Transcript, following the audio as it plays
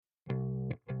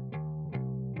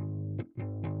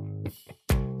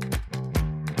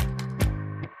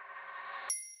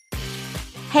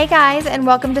Hey guys, and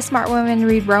welcome to Smart Women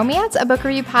Read Romance, a book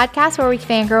review podcast where we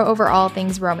fangirl over all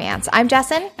things romance. I'm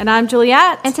Jessin. And I'm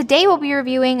Juliet. And today we'll be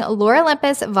reviewing Lore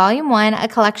Olympus Volume 1, a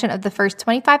collection of the first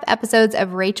 25 episodes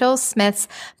of Rachel Smythe's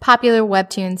popular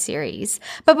webtoon series.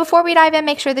 But before we dive in,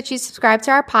 make sure that you subscribe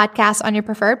to our podcast on your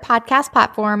preferred podcast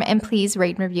platform, and please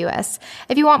rate and review us.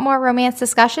 If you want more romance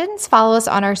discussions, follow us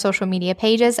on our social media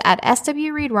pages at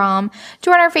SWReadRom,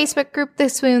 join our Facebook group, The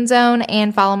Swoon Zone,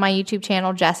 and follow my YouTube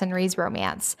channel, Jessin Reads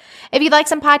Romance. If you'd like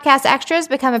some podcast extras,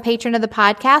 become a patron of the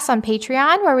podcast on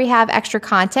Patreon, where we have extra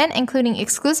content, including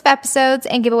exclusive episodes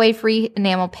and giveaway free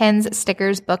enamel pins,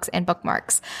 stickers, books, and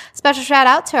bookmarks. Special shout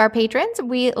out to our patrons.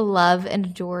 We love and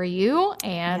adore you,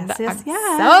 and I'm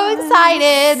so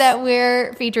excited that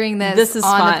we're featuring this on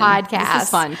fun. The podcast. This is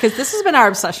fun because this has been our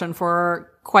obsession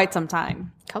for quite some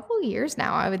time. Couple of years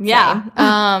now, I would say. Yeah.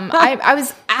 I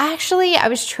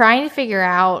was trying to figure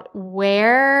out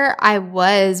where I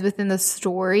was within the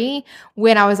story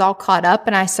when I was all caught up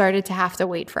and I started to have to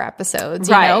wait for episodes,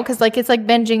 you know, because it's like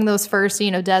binging those first,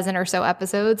 dozen or so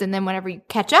episodes. And then whenever you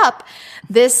catch up,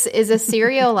 this is a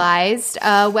serialized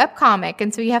webcomic.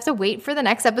 And so you have to wait for the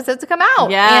next episode to come out.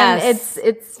 Yes. And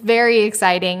it's very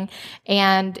exciting.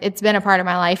 And it's been a part of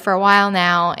my life for a while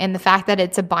now. And the fact that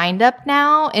it's a bind up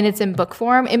now and it's in book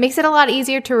form, it makes it a lot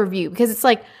easier to review because it's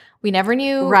like we never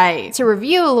knew to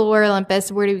review Lore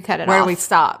Olympus. Where do we cut it off? Where do we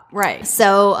stop? Right.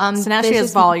 So, so now she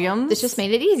has volumes. This just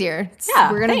made it easier.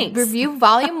 Yeah, we're going to review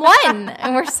volume 1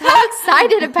 and we're so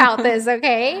excited about this.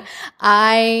 Okay.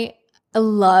 I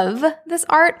love this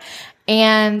art.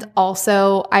 And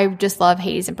also, I just love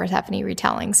Hades and Persephone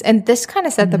retellings. And this kind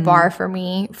of set the bar for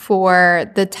me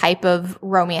for the type of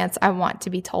romance I want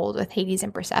to be told with Hades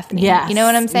and Persephone. Yes. You know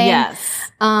what I'm saying?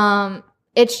 Yes.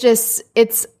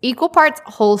 It's equal parts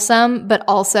wholesome, but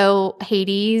also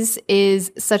Hades is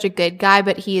such a good guy,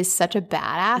 but he is such a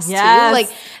badass too. Like,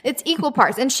 it's equal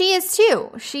parts. And she is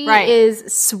too. She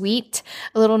is sweet,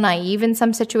 a little naive in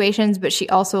some situations, but she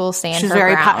also will stand her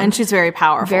ground. And she's very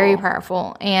powerful. Very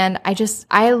powerful. And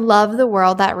I love the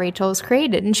world that Rachel has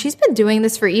created. And she's been doing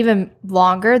this for even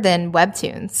longer than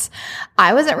webtoons.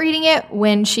 I wasn't reading it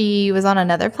when she was on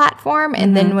another platform.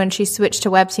 And then when she switched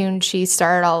to webtoon, she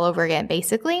started all over again,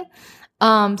 basically.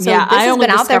 So this has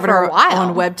been out there for a while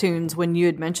on webtoons when you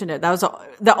had mentioned it. That was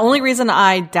the only reason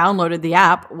I downloaded the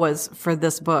app was for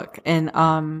this book and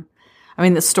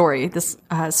this story,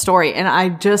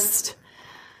 and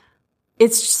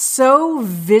it's so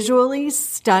visually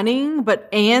stunning,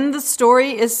 and the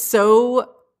story is so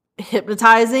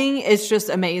hypnotizing. It's just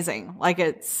amazing.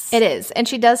 It is. And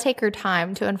she does take her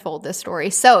time to unfold this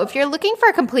story. So if you're looking for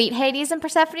a complete Hades and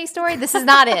Persephone story, this is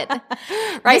not it.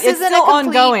 Right? It's still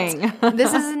ongoing.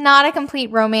 This is not a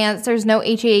complete romance. There's no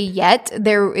HEA yet.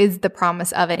 There is the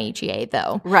promise of an HEA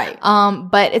though. Right.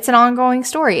 But it's an ongoing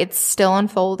story. It's still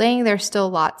unfolding. There's still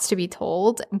lots to be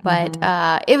told. But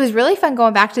it was really fun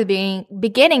going back to the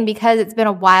beginning because it's been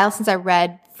a while since I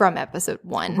read from episode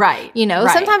 1. Right.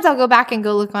 Sometimes I'll go back and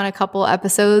go look on a couple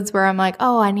episodes where I'm like,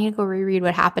 oh, I need to go reread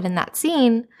what happened in that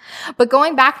scene. But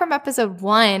going back from episode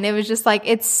 1, it was just like,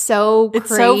 it's so crazy.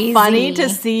 It's so funny to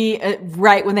see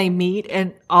right when they meet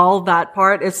and all that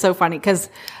part. It's so funny because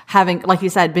having, like you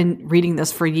said, been reading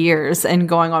this for years and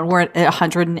going on, we're at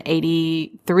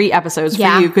 183 episodes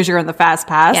for you because you're in the fast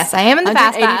pass. Yes, I am in the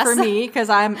fast pass. for me because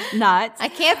I'm nuts. I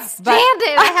can't stand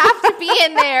it. I have to be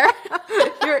in there.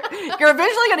 You're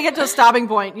eventually going to get to a stopping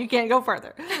point. You can't go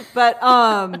further.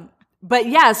 But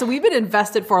yeah, so we've been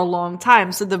invested for a long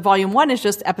time. So the volume 1 is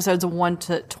just episodes 1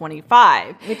 to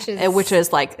 25, which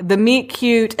is like the meet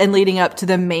cute and leading up to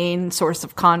the main source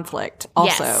of conflict.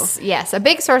 Also, yes, a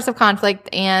big source of conflict,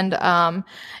 and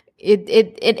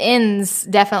it ends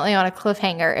definitely on a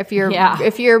cliffhanger.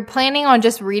 If you're planning on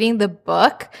just reading the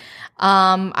book,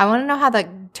 I want to know how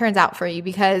that turns out for you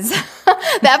because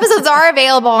the episodes are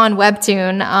available on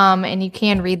Webtoon, and you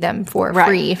can read them for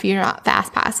free if you're not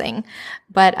fast passing.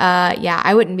 But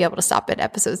I wouldn't be able to stop at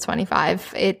episode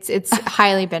 25. It's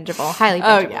highly bingeable,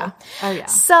 Oh yeah.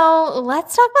 So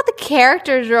let's talk about the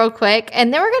characters real quick,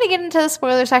 and then we're going to get into the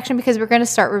spoiler section because we're going to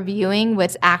start reviewing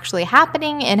what's actually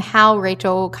happening and how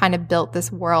Rachel kind of built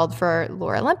this world for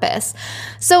Lore Olympus.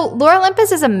 So Lore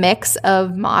Olympus is a mix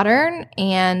of modern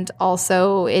and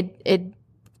also it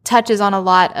touches on a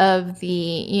lot of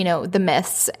the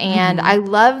myths, and I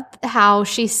love how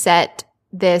she set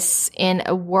this in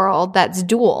a world that's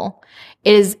dual.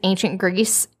 It is ancient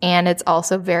Greece and it's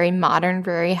also very modern,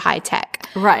 very high tech.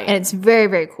 Right. And it's very,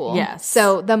 very cool. Yes.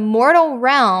 So the mortal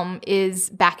realm is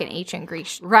back in ancient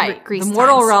Greece. Right. Greece the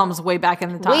mortal times. realm's way back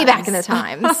in the times. Way back in the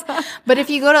times. But if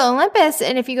you go to Olympus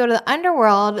and if you go to the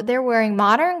underworld, they're wearing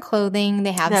modern clothing.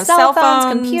 They have cell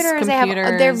phones, computers.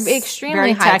 They're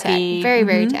extremely high tech. Very,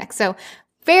 very tech. So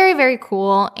very, very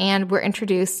cool. And we're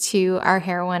introduced to our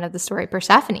heroine of the story,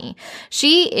 Persephone.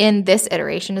 She, in this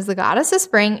iteration, is the goddess of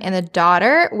spring and the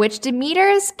daughter, which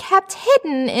Demeter's kept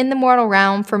hidden in the mortal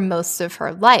realm for most of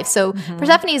her life. So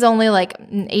Persephone is only like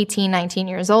 18, 19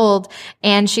 years old,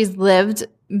 and she's lived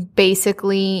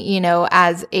basically, you know,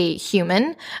 as a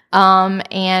human.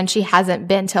 And she hasn't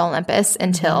been to Olympus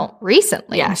until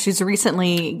recently. Yeah, she's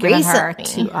recently given her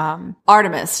to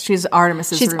Artemis. She's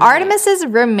Artemis's roommate. Artemis's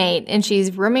roommate, and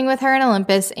she's rooming with her in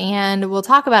Olympus, and we'll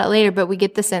talk about it later, but we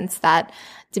get the sense that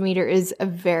Demeter is a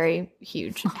very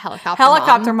huge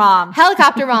helicopter mom.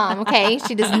 Helicopter mom, okay?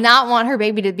 She does not want her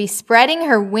baby to be spreading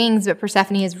her wings, but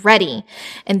Persephone is ready.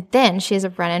 And then she has a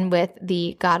run-in with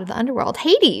the god of the underworld,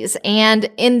 Hades. And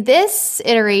in this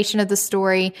iteration of the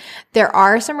story, there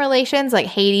are some relations, like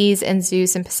Hades and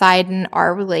Zeus and Poseidon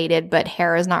are related, but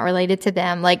Hera's not related to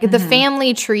them. Like the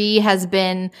family tree has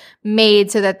been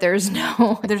made so that there's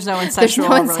no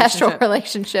ancestral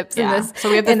relationships in this. So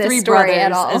we have the three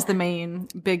brothers as the main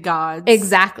big gods.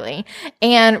 Exactly.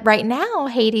 And right now,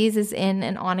 Hades is in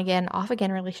an on-again,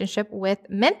 off-again relationship with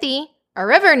Smythe, a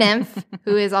river nymph,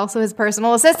 who is also his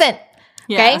personal assistant.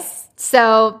 Yes. Okay?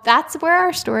 So that's where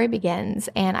our story begins.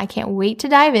 And I can't wait to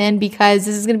dive in because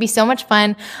this is going to be so much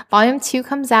fun. Volume 2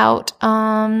 comes out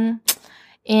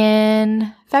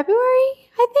in February,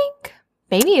 I think.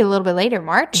 Maybe a little bit later,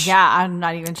 March. Yeah, I'm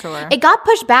not even sure. It got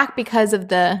pushed back because of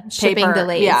the shipping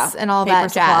delays and all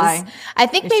that jazz. I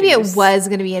think maybe it was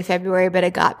going to be in February, but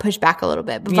it got pushed back a little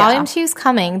bit. But Volume 2 is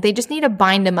coming. They just need to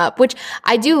bind them up, which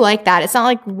I do like that. It's not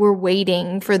like we're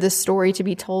waiting for the story to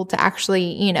be told to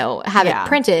actually, you know, have it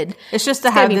printed. It's just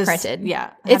to have it this, printed. Yeah.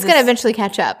 It's going to eventually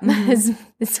catch up.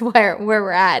 It's where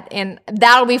we're at. And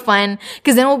that'll be fun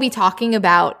because then we'll be talking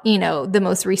about, you know, the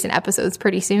most recent episodes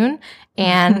pretty soon.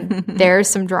 And there's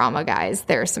some drama, guys.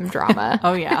 There's some drama.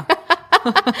 Oh, yeah.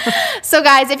 So,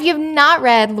 guys, if you have not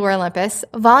read Lore Olympus,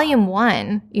 Volume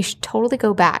 1, you should totally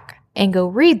go back and go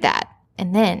read that.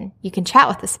 And then you can chat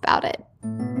with us about it.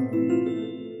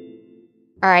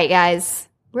 All right, guys.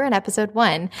 We're in episode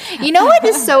 1. You know what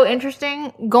is so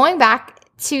interesting? Going back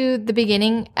to the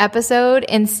beginning episode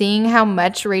and seeing how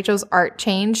much Rachel's art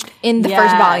changed in the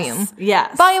first volume.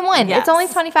 Yes. Volume 1. Yes. It's only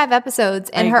 25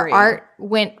 episodes and her art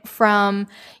went from,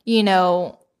 you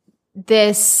know,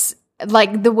 this,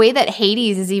 like the way that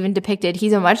Hades is even depicted,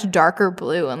 he's a much darker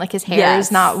blue and like his hair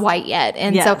is not white yet.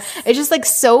 And so it's just like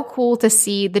so cool to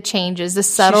see the changes, the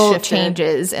subtle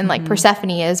changes, and like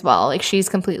Persephone as well. Like she's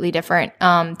completely different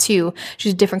too.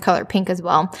 She's a different color pink as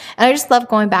well. And I just love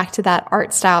going back to that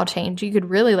art style change. You could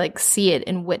really like see it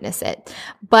and witness it.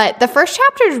 But the first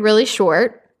chapter is really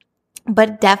short, but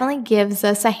it definitely gives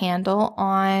us a handle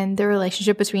on the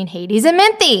relationship between Hades and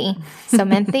Smythe. So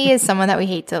Smythe is someone that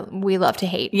we love to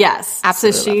hate. Yes.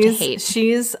 Absolutely love to hate.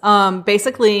 She's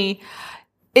basically,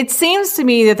 it seems to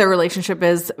me that their relationship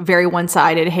is very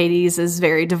one-sided. Hades is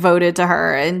very devoted to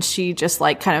her, and she just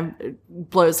like kind of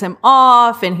blows him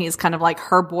off, and he's kind of like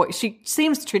her boy. She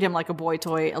seems to treat him like a boy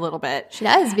toy a little bit. She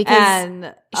does,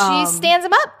 because she stands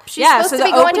him up. She's supposed to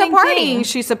be going to a party.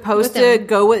 She's supposed to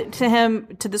go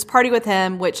to this party with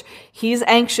him, which he's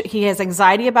anxious. He has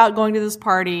anxiety about going to this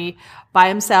party by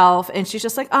himself, and she's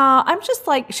just like, I'm just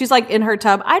like, she's like in her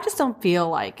tub. I just don't feel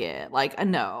like it. Like,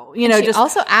 no, you know. She just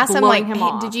also asked him like,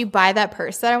 hey, did you buy that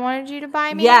purse that I wanted you to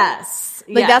buy me? Yes,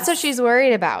 like that's what she's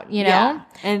worried about, you know. Yeah.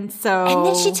 And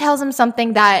then she tells him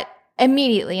something that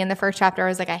immediately in the first chapter I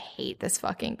was like, I hate this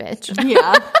fucking bitch.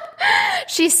 Yeah.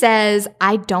 She says,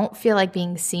 I don't feel like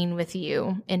being seen with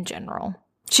you in general.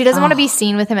 She doesn't want to be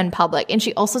seen with him in public, and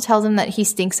she also tells him that he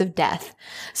stinks of death.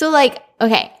 So like,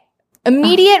 okay.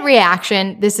 Immediate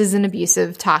reaction, this is an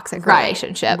abusive, toxic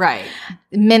relationship. Right.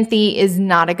 Smythe is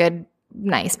not a good,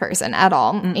 nice person at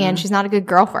all, and she's not a good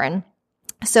girlfriend.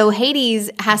 So Hades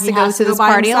has to go to this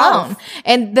party alone.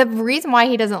 And the reason why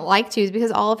he doesn't like to is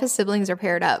because all of his siblings are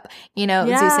paired up. You know,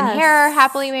 Zeus and Hera,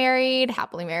 happily married.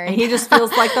 And he just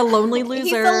feels like the lonely loser.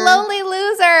 He's the lonely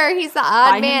loser. He's the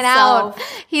odd man out.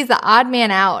 He's the odd man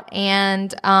out.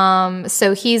 And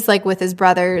so he's like with his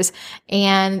brothers,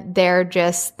 and they're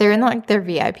in like their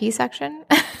VIP section,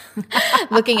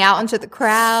 looking out into the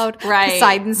crowd. Right.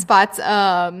 Poseidon spots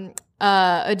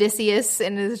Odysseus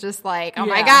and is just like, oh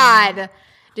my God.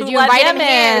 Did you invite him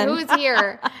here? Who's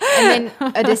here? And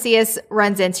then Odysseus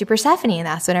runs into Persephone, and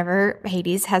that's whenever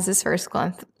Hades has his first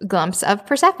glimpse of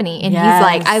Persephone. And he's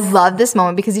like, I love this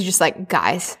moment because he's just like,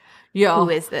 guys, who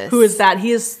is this? Who is that?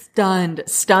 He is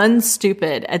stunned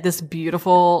stupid at this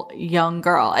beautiful young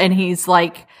girl. And he's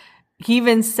like, he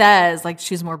even says, like,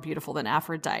 she's more beautiful than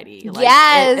Aphrodite. Like,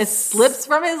 it slips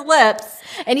from his lips.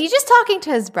 And he's just talking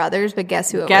to his brothers, but guess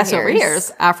who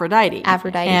overhears? Aphrodite.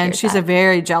 And she's a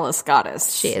very jealous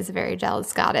goddess. She is a very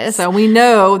jealous goddess. So we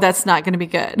know that's not going to be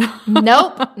good.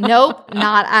 Nope,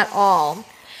 not at all.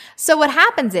 So what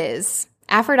happens is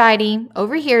Aphrodite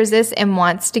overhears this and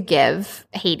wants to give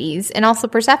Hades and also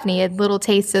Persephone a little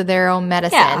taste of their own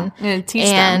medicine. And teach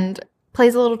them.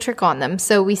 Plays a little trick on them.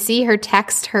 So we see her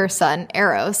text her son,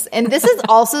 Eros. And this is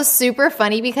also super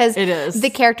funny because it is. The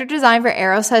character design for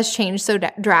Eros has changed so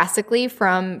drastically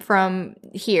from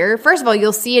here. First of all,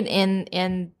 you'll see it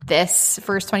in this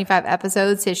first 25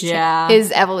 episodes,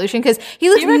 his evolution, because he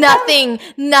looks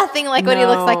nothing like what he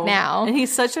looks like now. And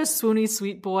he's such a swoony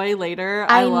sweet boy later.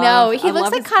 I know. He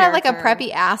looks like kind of like a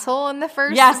preppy asshole in the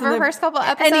first couple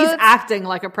episodes. And he's acting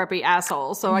like a preppy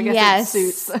asshole. So I guess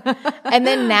it suits. And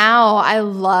then now I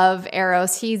love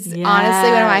Eros. He's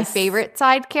honestly one of my favorite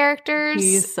side characters.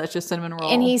 He's such a cinnamon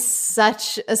roll. And he's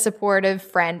such a supportive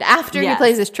friend after he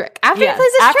plays his trick. After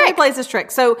he plays his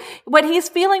trick. So when he's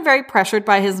feeling very pressured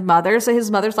by his mother, so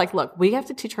his mother's like, look, we have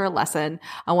to teach her a lesson.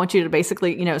 I want you to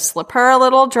basically, slip her a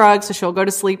little drug so she'll go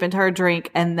to sleep into her drink,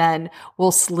 and then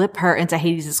we'll slip her into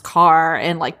Hades' car.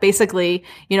 And like basically,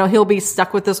 he'll be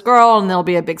stuck with this girl and there'll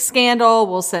be a big scandal.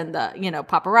 We'll send the,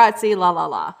 paparazzi, la la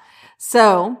la.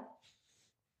 So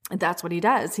that's what he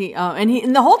does.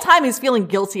 And the whole time he's feeling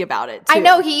guilty about it too. I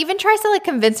know. He even tries to like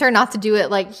convince her not to do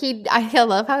it. Like I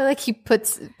love how he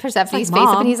puts Persephone's face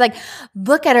up and he's like,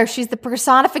 look at her. She's the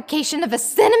personification of a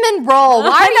cinnamon roll.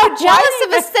 Why are you jealous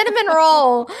of a cinnamon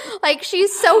roll? Like,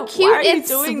 she's so cute and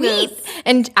sweet. This?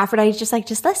 And Aphrodite's just like,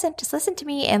 just listen to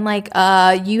me. And like,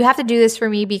 you have to do this for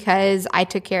me because I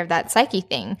took care of that Psyche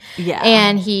thing. Yeah.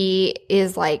 And he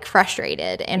is like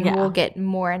frustrated, and we'll get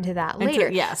more into that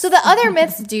later. So the other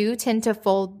myths do tend to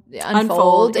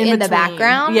unfold in the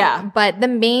background. Yeah. But the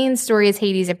main story is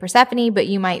Hades and Persephone, but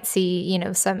you might see,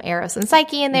 some Eros and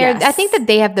Psyche in there. Yes. I think that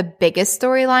they have the biggest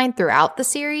storyline throughout the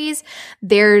series.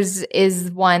 Theirs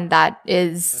is one that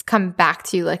is come back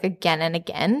to like again and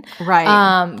again. Right.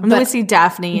 And then we see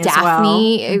Daphne as well.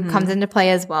 Daphne comes into play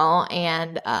as well.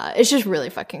 And it's just really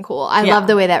fucking cool. I love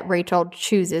the way that Rachel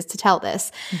chooses to tell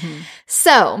this. Mm-hmm.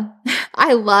 So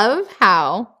I love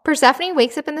how Persephone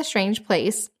wakes up in the strange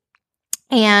place,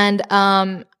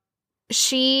 and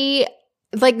she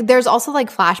there's also like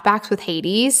flashbacks with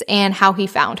Hades and how he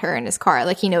found her in his car.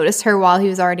 Like, he noticed her while he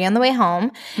was already on the way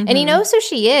home, and he knows who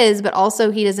she is, but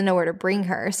also he doesn't know where to bring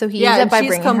her. So he ends up by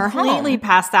bringing her home. She's completely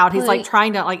passed out. He's like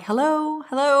trying to like, hello.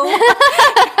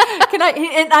 Can I?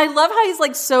 And I love how he's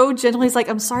like so gentle. He's like,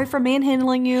 I'm sorry for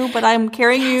manhandling you, but I'm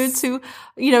carrying you to,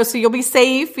 so you'll be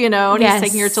safe, and he's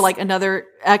taking her to like another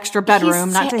extra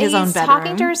bedroom, not to his own bedroom. He's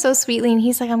talking to her so sweetly, and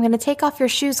he's like, I'm going to take off your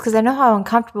shoes because I know how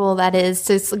uncomfortable that is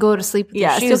to go to sleep with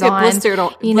your shoes on.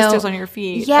 Blisters on your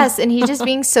feet. Yes, and he's just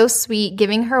being so sweet,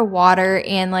 giving her water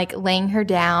and like laying her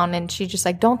down, and she's just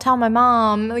like, don't tell my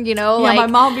mom, my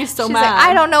mom will be so mad. Like,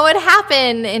 I don't know what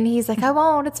happened, and he's like, I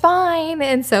won't, it's fine.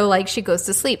 And so like she goes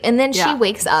to sleep, and then she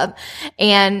wakes up,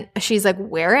 and she's like,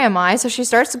 where am I? So she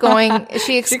starts going,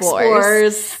 she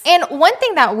explores. And one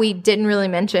thing that we didn't really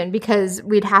mention, because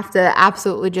we'd have to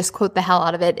absolutely just quote the hell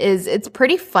out of it, is it's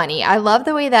pretty funny. I love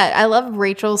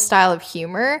Rachel's style of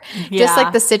humor, just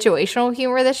like the situational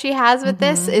humor that she has with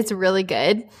this. It's really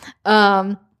good.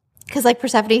 Because like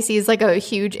Persephone sees like a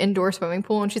huge indoor swimming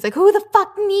pool, and she's like, who the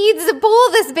fuck needs a pool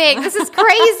this big? This is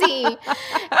crazy.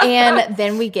 And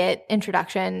then we get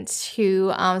introduction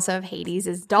to some of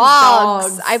Hades'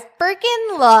 dogs. I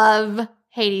freaking love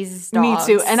Hades' dogs.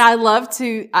 Me too. And I love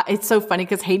to, it's so funny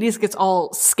because Hades gets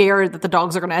all scared that the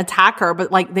dogs are going to attack her,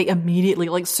 but like they immediately,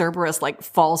 like Cerberus like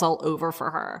falls all over for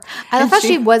her. I love how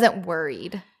she wasn't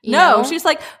worried. You know? She's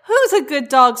like, who's a good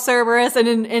dog, Cerberus?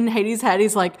 And in Hades' head,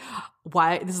 he's like,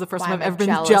 why? This is the first time I've ever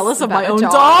been jealous of my own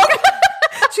dog.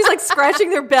 She's like scratching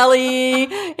their belly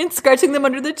and scratching them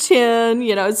under the chin.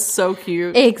 It's so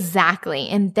cute. Exactly.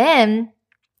 And then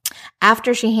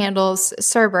after she handles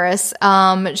Cerberus,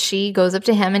 she goes up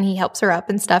to him and he helps her up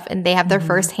and stuff, and they have their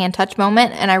first hand touch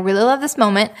moment. And I really love this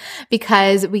moment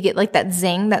because we get like that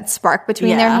zing, that spark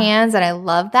between their hands, and I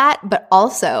love that. But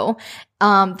also,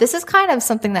 this is kind of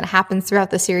something that happens throughout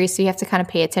the series, so you have to kind of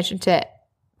pay attention to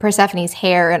Persephone's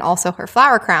hair and also her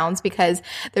flower crowns, because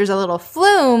there's a little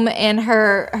flume in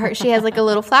her she has like a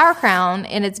little flower crown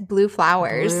and it's blue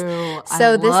flowers.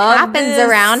 So this happens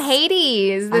around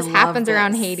Hades. This happens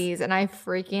around Hades, and I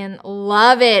freaking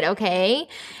love it. Okay.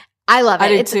 I love it.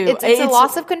 I do too. It's a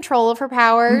loss of control of her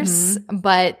powers,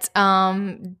 but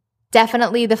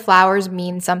definitely the flowers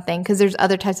mean something, because there's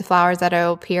other types of flowers that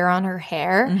will appear on her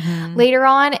hair later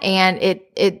on, and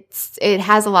it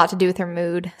has a lot to do with her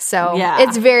mood. So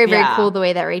it's very, very cool the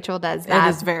way that Rachel does that. It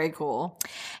is very cool.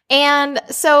 And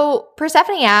so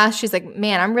Persephone asks, she's like,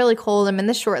 man, I'm really cold. I'm in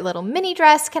this short little mini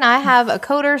dress. Can I have a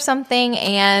coat or something?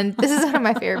 And this is one of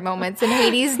my favorite moments. And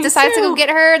Hades decides to go get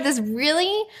her this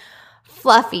really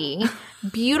fluffy,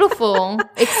 beautiful,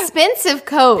 expensive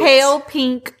coat. Pale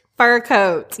pink fur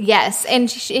coat. Yes. And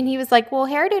he was like, well,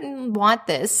 Hera didn't want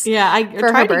this. Yeah, I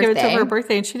tried to give it to her for her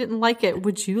birthday and she didn't like it.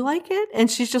 Would you like it?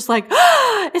 And she's just like,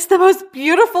 it's the most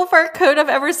beautiful fur coat I've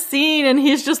ever seen. And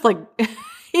he's just like,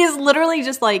 he's literally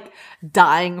just like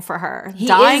dying for her. He is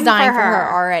dying for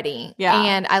her already. Yeah.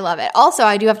 And I love it. Also,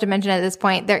 I do have to mention at this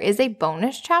point, there is a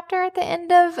bonus chapter at the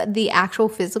end of the actual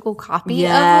physical copy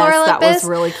of Lore Olympus. That was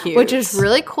really cute. Which is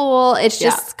really cool. It's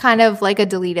just kind of like a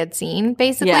deleted scene,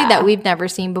 basically, that we've never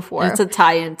seen before. And it's a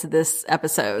tie-in to this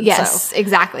episode. Yes,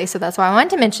 exactly. So that's why I wanted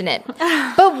to mention it.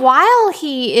 But while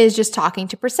he is just talking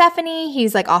to Persephone,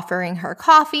 he's like offering her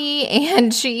coffee,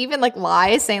 and she even like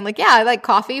lies, saying like, yeah, I like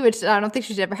coffee, which I don't think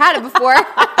she's ever had it before.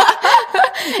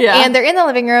 And they're in the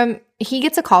living room. He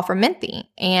gets a call from Minthy,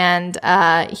 and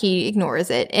he ignores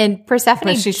it. And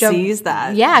Persephone, sees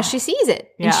that. Yeah, she sees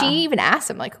it. And she even asks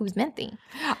him, like, who's Minthy?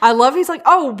 I love, he's like,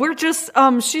 oh, we're just,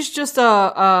 she's just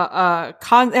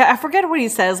I forget what he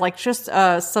says, like just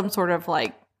some sort of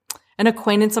like an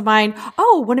acquaintance of mine.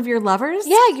 Oh, one of your lovers?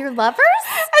 Yeah, your lovers?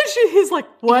 And he's like,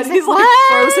 what? He's like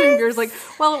frozen in yours. Like,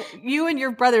 well, you and your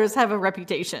brothers have a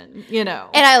reputation, you know.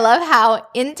 And I love how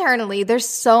internally, there's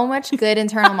so much good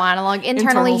internal monologue.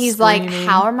 Internally, he's screaming. Like,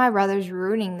 how are my brothers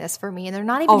ruining this for me? And they're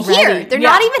not even here. They're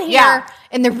not even here.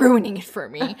 And they're ruining it for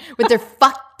me with their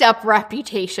fucked up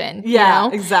reputation. Yeah, you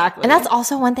know? Exactly. And that's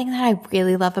also one thing that I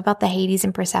really love about the Hades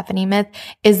and Persephone myth,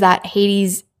 is that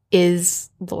Hades is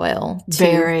loyal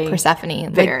to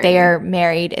Persephone. Like, they are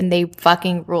married and they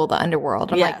fucking rule the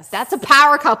underworld. I'm like, that's a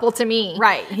power couple to me.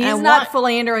 Right. He's not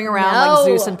philandering around like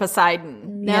Zeus and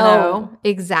Poseidon. No, you know?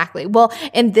 Exactly. Well,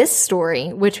 in this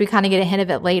story, which we kind of get a hint of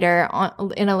it later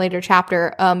in a later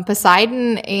chapter,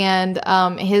 Poseidon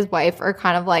and his wife are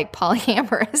kind of like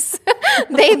polyamorous.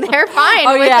 They're fine.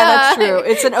 Oh, that's true.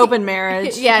 It's an open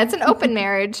marriage. Yeah, it's an open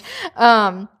marriage.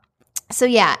 So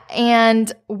yeah,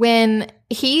 and when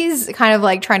he's kind of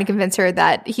like trying to convince her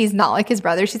that he's not like his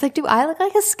brother, she's like, do I look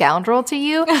like a scoundrel to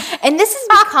you? And this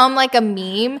has become like a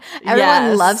meme.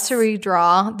 Everyone loves to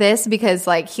redraw this because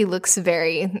like he looks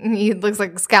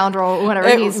like a scoundrel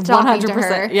whenever he's talking to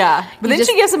her. Yeah. But then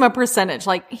she gives him a percentage,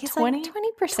 like he's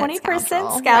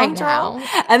 20% scoundrel.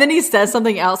 Right, and then he says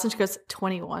something else and she goes,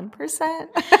 21%. So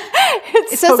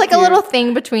it's like cute. A little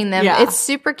thing between them. Yeah. It's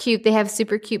super cute. They have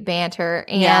super cute banter.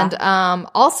 And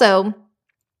also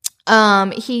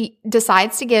he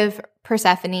decides to give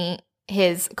Persephone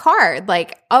his card,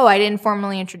 like, oh, I didn't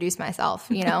formally introduce myself,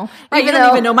 you know. Right, you don't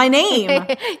even know my name.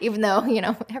 Even though, you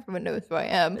know, everyone knows who I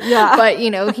am. Yeah. But, you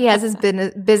know, he has his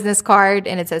business card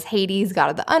and it says Hades, god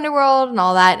of the underworld and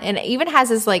all that. And it even has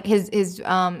his, like, his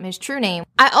true name.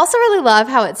 I also really love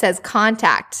how it says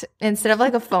contact. Instead of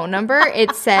like a phone number,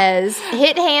 it says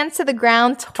hit hands to the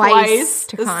ground twice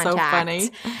to contact. So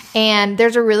funny. And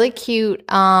there's a really cute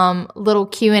little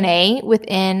Q&A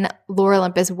within Lore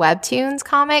Olympus Webtoons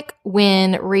comic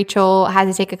when Rachel had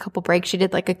to take a couple breaks. She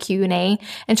did like a Q&A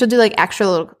and she'll do like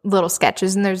extra little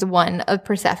sketches. And there's one of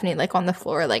Persephone like on the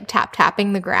floor, like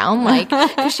tapping the ground, like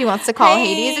because she wants to call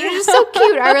Hades. And it's just so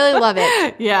cute. I really love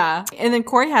it. Yeah. And then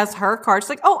Corey has her card. She's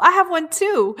like, oh, I have one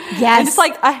too. Yes. And it's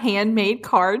like a handmade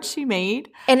card she made.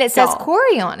 And it says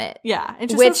Corey on it. Yeah. It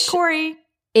just says Corey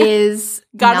is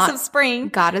Goddess of Spring.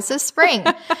 Goddess of Spring.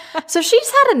 So she's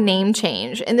had a name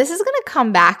change, and this is going to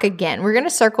come back again. We're going to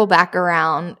circle back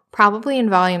around probably in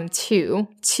volume 2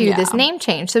 to this name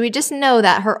change. So we just know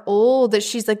that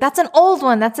she's like, that's an old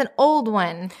one. That's an old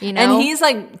one, you know? And he's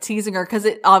like teasing her because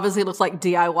it obviously looks like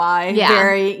DIY. Yeah.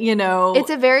 Very, you know. It's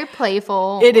a very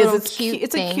playful, it is. It's cute.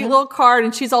 It's a cute little card,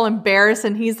 and she's all embarrassed,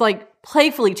 and he's like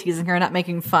playfully teasing her, not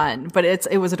making fun, but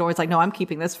it was adorable. It's like, no, I'm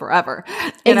keeping this forever.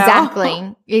 You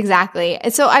know? Exactly.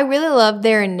 So I really love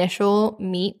their initial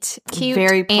meet cute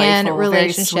very playful, and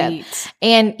relationship. very sweet.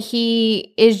 And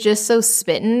he is just so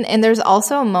smitten. And there's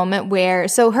also a moment where,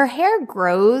 so her hair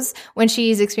grows when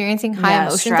she's experiencing high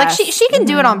emotions. Stress. Like she can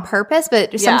do it on purpose,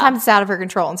 but sometimes it's out of her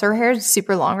control. And so her hair is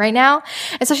super long right now.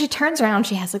 And so she turns around,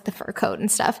 she has like the fur coat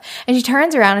and stuff. And she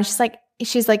turns around and she's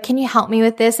like, can you help me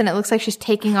with this? And it looks like she's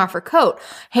taking off her coat.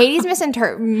 Hades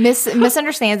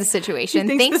misunderstands the situation,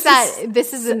 thinks that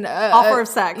this is an offer of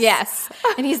sex. Yes.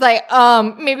 And he's like,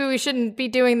 maybe we shouldn't be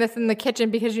doing this in the kitchen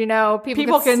because,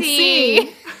 people can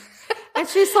see. And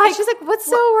she's like, what's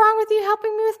so wrong with you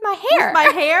helping me with my hair? With my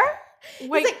hair?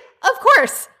 Wait. He's like, of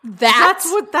course. That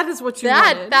is what you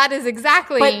wanted. That is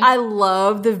exactly. But I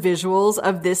love the visuals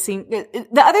of this scene.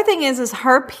 The other thing is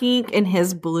her pink and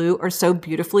his blue are so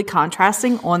beautifully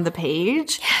contrasting on the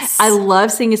page. Yes. I love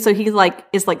seeing it. So he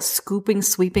is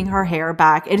sweeping her hair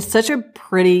back. It's such a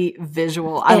pretty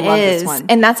visual. I love this one.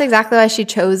 And that's exactly why she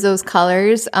chose those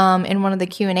colors. In one of the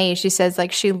Q&A, she says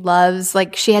she loves,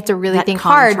 she had to really think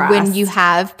hard when you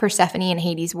have Persephone in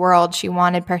Hades' world. She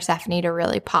wanted Persephone to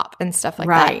really pop and stuff like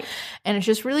that. And it's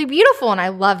just really beautiful, and I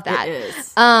love that. It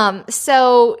is.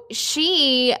 So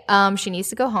she needs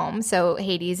to go home. So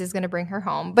Hades is going to bring her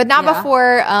home, but not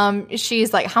before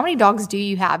she's like, "How many dogs do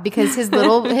you have?" Because his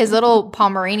little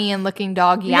Pomeranian looking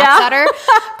dog yaps at her,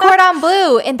 Cordon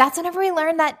Bleu, and that's whenever we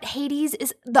learn that Hades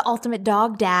is the ultimate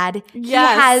dog dad.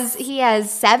 Yes. He has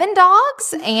 7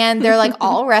 dogs, and they're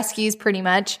all rescues pretty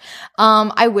much.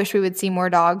 I wish we would see more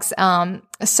dogs.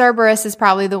 Cerberus is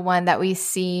probably the one that we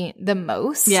see the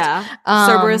most. Yeah.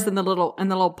 Cerberus and the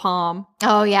little palm.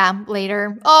 Oh yeah,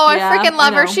 later. Oh, I freaking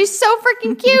love her. She's so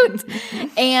freaking cute.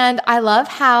 And I love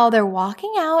how they're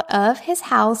walking out of his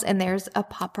house and there's a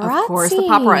paparazzi. Of course, the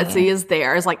paparazzi is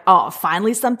there. It's like, oh,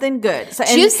 finally something good. So,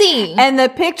 juicy. And the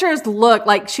pictures look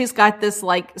like she's got this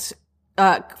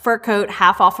fur coat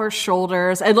half off her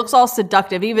shoulders. It looks all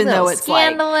seductive, even though it's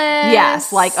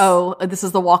scandalous. oh, this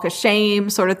is the walk of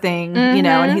shame sort of thing,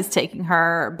 and he's taking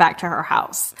her back to her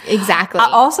house. Exactly. I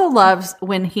also love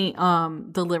when he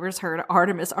delivers her to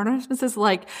Artemis. Artemis is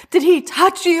like, did he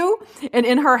touch you? And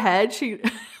in her head,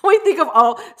 we think of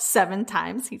all 7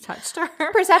 times he touched her.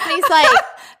 Persephone's like,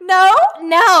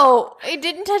 no, it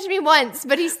didn't touch me once,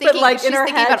 but she's thinking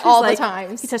about all the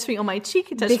times. He touched me on my cheek,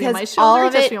 he touched me on my shoulder, he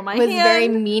touched me on my hand. Very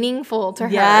meaningful to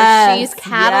her. She's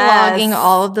cataloging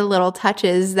all of the little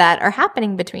touches that are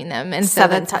happening between them, and so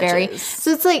that's touches.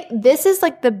 So it's this is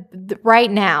the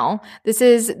right now. This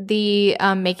is the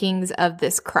makings of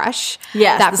this crush.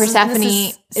 Yes, that Persephone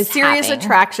is serious having.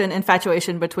 Attraction,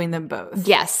 infatuation between them both.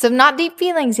 Yes, so not deep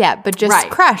feelings yet, but just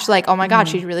crush. Oh my God,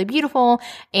 she's really beautiful,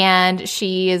 and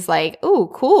she is oh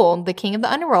cool, the king of the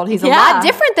underworld. He's a lot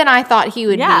different than I thought he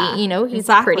would be. He's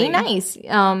pretty nice.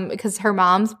 Because her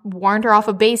mom's warned her off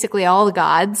of basically all the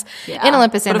gods in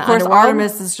Olympus and the underworld. But of course,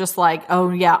 Artemis is just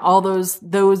all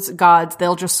those gods,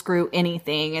 they'll just screw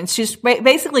anything. And she's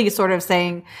basically sort of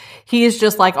saying he is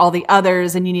just like all the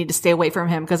others and you need to stay away from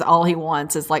him because all he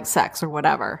wants is sex or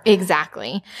whatever.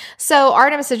 Exactly. So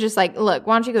Artemis is just look,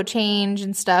 why don't you go change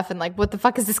and stuff, and what the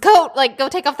fuck is this coat? Go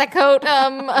take off that coat.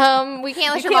 We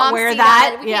can't let your mom see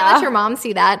that. We can't let your mom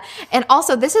see that. And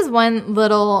also, this is one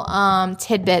little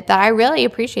tidbit that I really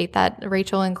appreciate that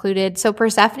Rachel included. So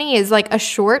Persephone is a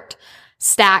short,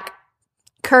 stack,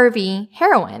 curvy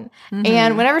heroine.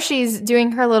 And whenever she's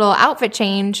doing her little outfit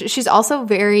change, she's also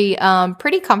very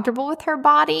pretty comfortable with her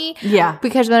body. Yeah.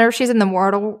 Because whenever she's in the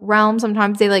mortal realm,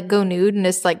 sometimes they go nude and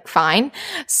it's fine.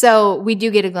 So we do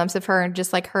get a glimpse of her in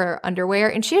just her underwear,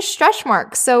 and she has stretch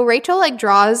marks. So Rachel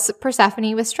draws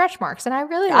Persephone with stretch marks, and I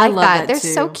really like that. They're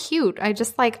so cute. I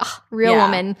just real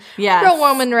woman. Yeah. Real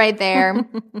woman right there.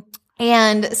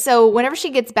 And so whenever she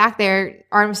gets back there,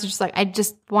 Artemis is just I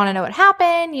just want to know what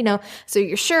happened, so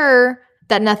you're sure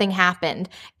that nothing happened.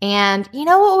 And you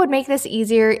know what would make this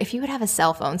easier? If you would have a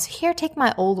cell phone. So here, take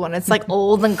my old one. It's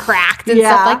old and cracked and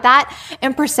stuff like that.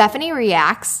 And Persephone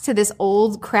reacts to this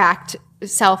old cracked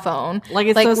cell phone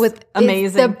it's amazing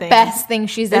it's the best thing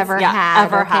she's ever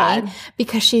had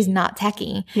because she's not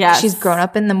techie. She's grown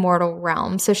up in the mortal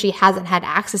realm, so she hasn't had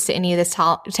access to any of this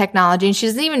technology, and she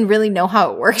doesn't even really know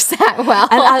how it works that well.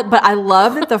 But I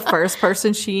love that the first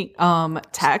person she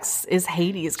texts is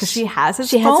Hades, because she has his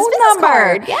phone number.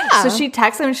 Card. Yeah, so she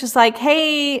texts him and she's like,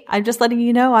 hey, I'm just letting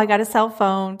you know I got a cell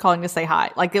phone, calling to say hi.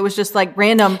 It was just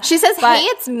random. She says, hey,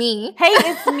 it's me. Hey,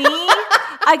 it's me.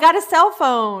 I got a cell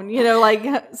phone,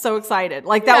 like so excited.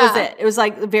 Like that was it. It was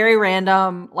like very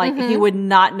random. Like he would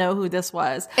not know who this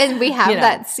was. And we have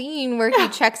that scene where he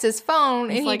checks his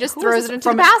phone and he just throws it into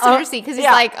the passenger seat because he's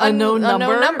like, unknown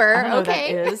number. I don't know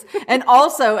okay. Who that is. And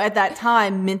also at that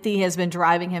time, Minty has been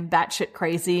driving him batshit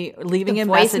crazy, leaving him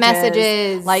voice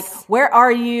messages. Like, where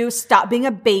are you? Stop being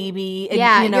a baby.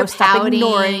 And, you're stop pouting.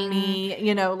 ignoring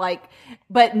me.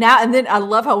 But now, and then I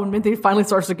love how when Minty finally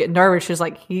starts to get nervous, she's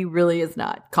like, he really is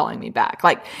not calling me back.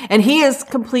 Like, and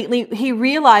he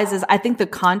realizes, I think the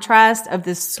contrast of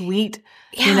this sweet,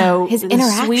 his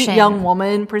interaction. Sweet young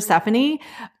woman, Persephone,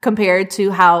 compared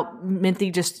to how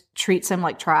Minty just treats him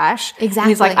like trash. Exactly. And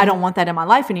he's like, I don't want that in my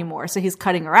life anymore. So he's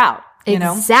cutting her out.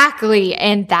 Exactly.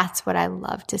 And that's what I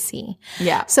love to see.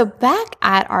 Yeah. So back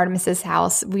at Artemis's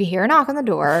house, we hear a knock on the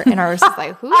door and Artemis is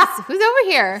like, who's over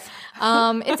here?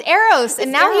 It's Eros.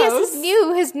 And now he has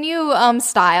his new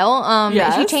style.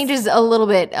 Yes. He changes a little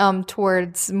bit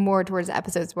towards the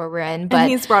episodes where we're in. But and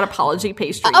he's brought apology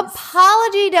pastries.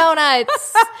 Apology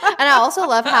donuts. And I also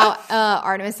love how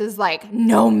Artemis is like,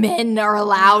 no men are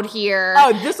allowed here.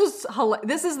 Oh,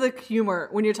 this is the humor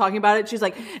when you're talking about it. She's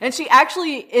like, and she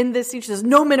actually in this scene, she says,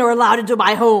 no men are allowed into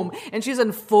my home. And she's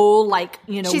in full,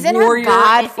 she's in warrior, her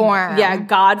God form. Yeah,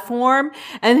 God form.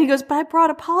 And he goes, but I brought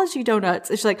apology donuts.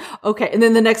 And she's like, okay. And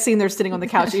then the next scene, they're sitting on the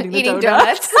couch eating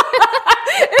donuts.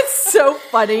 It's so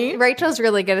funny. Rachel's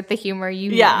really good at the humor.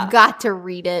 You've got to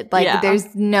read it.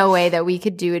 There's no way that we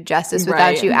could do it justice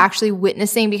without you actually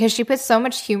witnessing, because she puts so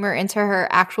much humor into her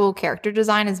actual character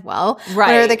design as well. Right.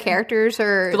 Where the characters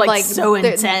are so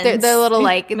intense. Their little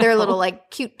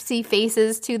cutesy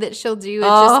faces too that she'll do.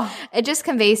 It just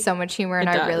conveys so much humor, and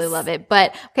I really love it.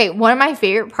 But okay, one of my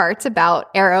favorite parts about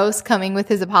Eros coming with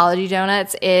his apology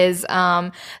donuts is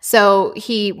so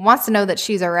he wants to know that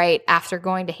she's all right after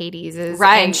going to Hades.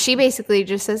 Right. And she basically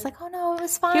just says like, oh no, it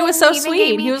was fine. He was so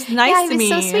sweet. He was nice to me.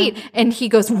 He was so sweet. And he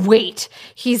goes, wait.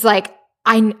 He's like,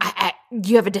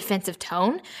 you have a defensive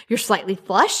tone. You're slightly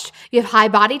flushed. You have high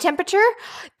body temperature.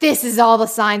 This is all the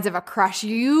signs of a crush.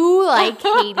 You like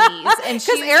Hades. And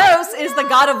because Eros is the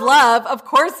god of love. Of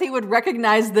course he would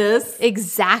recognize this.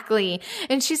 Exactly.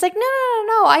 And she's like, no,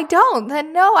 I don't.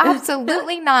 No,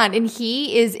 absolutely not. And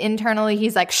he is internally,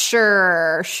 he's like,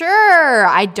 sure,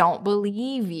 I don't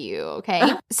believe you.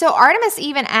 Okay. So Artemis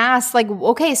even asks, like,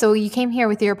 okay, so you came here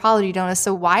with your apology donuts.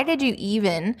 So why did you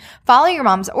even follow your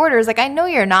mom's orders? Like, I know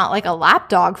you're not like a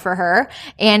lapdog for her.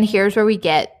 And here's where we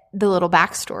get the little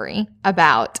backstory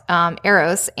about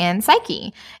Eros and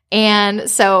Psyche. And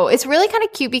so it's really kind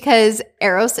of cute because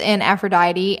Eros and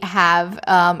Aphrodite have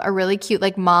a really cute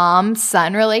like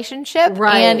mom-son relationship.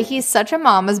 Right. And he's such a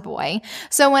mama's boy.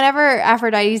 So whenever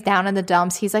Aphrodite's down in the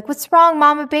dumps, he's like, what's wrong,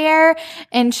 Mama Bear?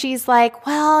 And she's like,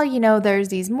 well, there's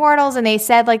these mortals and they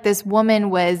said like this woman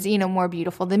was, more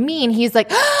beautiful than me. And he's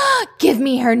like, give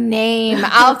me her name.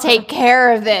 I'll take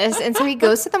care of this. And so he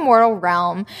goes to the mortal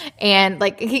realm and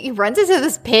like he runs into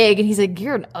this pig and he's like,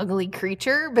 you're an ugly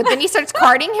creature. But then he starts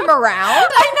carting him around.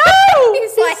 I know.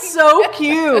 He's like so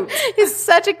cute. He's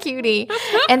such a cutie.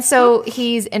 And so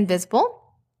he's invisible.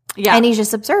 Yeah. And he's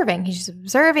just observing.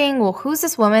 Well, who's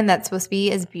this woman that's supposed to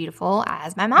be as beautiful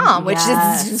as my mom, which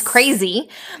is just crazy.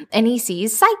 And he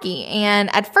sees Psyche. And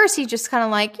at first he's just kind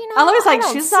of like, I love like,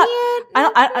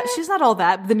 she's not all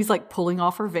that. But then he's like pulling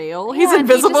off her veil. He's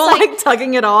invisible, like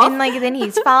tugging it off. And like, then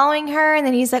he's following her. And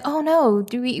then he's like, oh no,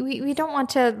 we don't want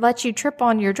to let you trip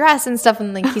on your dress and stuff.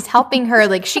 And like, he's helping her.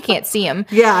 Like, she can't see him.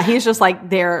 Yeah. He's just like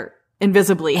there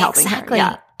invisibly helping her.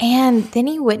 Yeah. And then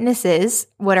he witnesses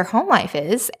what her home life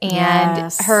is.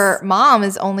 And her mom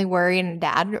is only worried and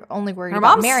dad are only worried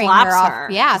about marrying her off.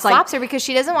 Yeah, slaps her because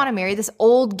she doesn't want to marry this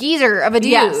old geezer of a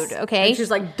dude. Yes. Okay. And she's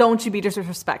like, don't you be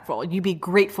disrespectful. You be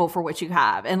grateful for what you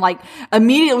have. And like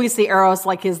immediately we see Eros,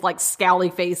 like his like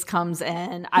scowly face comes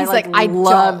in. He's I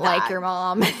don't like your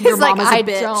mom. Your mom is a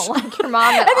bitch. I don't like your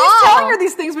mom at all. And he's telling her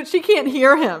these things, but she can't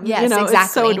hear him. Yes, exactly.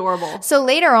 It's so adorable. So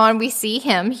later on we see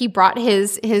him. He brought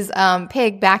his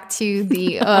pig back to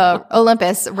the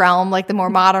Olympus realm, like the more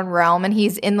modern realm, and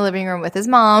he's in the living room with his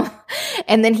mom.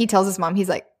 And then he tells his mom, he's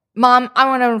like, Mom, I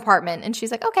want an apartment. And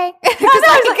she's like, okay. He's like,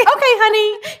 okay,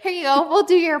 honey. Here you go. We'll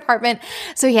do your apartment.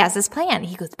 So he has this plan.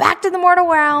 He goes back to the mortal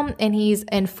realm and he's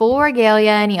in full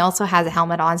regalia and he also has a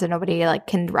helmet on so nobody like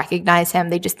can recognize him.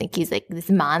 They just think he's like this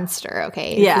monster,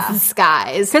 okay? Yeah. This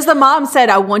disguise. Because the mom said,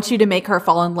 I want you to make her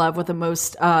fall in love with the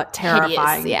most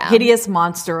terrifying, hideous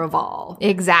monster of all.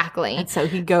 Exactly. And so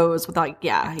he goes with like,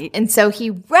 and so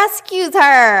he rescues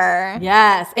her.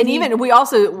 Yes. And even we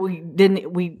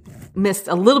missed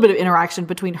a little bit of interaction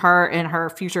between her and her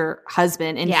future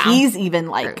husband. And he's even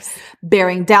like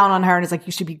bearing down on her and is like,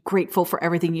 you should be grateful for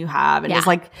everything you have. And it's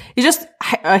like, he's just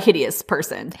a hideous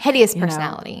person. Hideous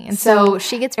personality. And so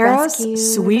she gets rescued.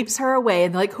 Eros sweeps her away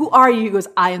and they're like, who are you? He goes,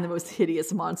 I am the most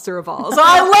hideous monster of all. So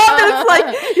I love it. It's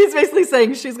like, he's basically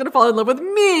saying she's going to fall in love with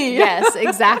me. Yes,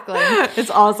 exactly. It's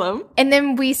awesome. And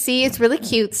then we see, it's really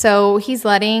cute. So he's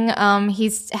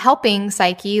he's helping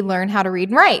Psyche learn how to read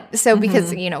and write. So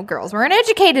because, girls weren't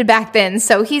educated back then.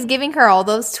 So he's giving her all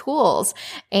those tools.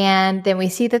 And then we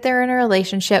see that they're in a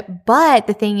relationship. But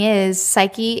the thing is,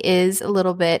 Psyche is a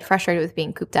little bit frustrated with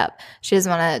being cooped up. She doesn't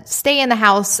want to stay in the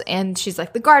house. And she's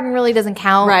like, the garden really doesn't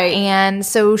count. Right. And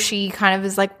so she kind of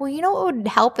is like, well, you know what would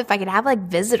help if I could have like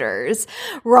visitors?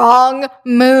 Wrong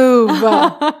move.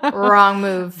 Wrong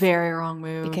move. Very wrong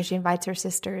move. Because she invites her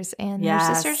sisters, and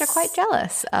her sisters are quite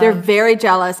jealous. They're very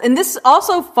jealous. And this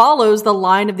also follows the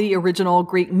line of the original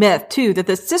Greek myth, too, that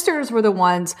the sisters were the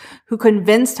ones who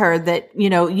convinced her that, you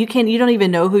don't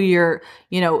even know who you're,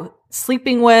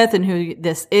 sleeping with and who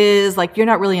this is. Like, you're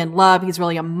not really in love. He's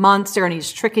really a monster and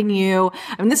he's tricking you.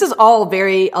 I mean, this is all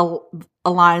very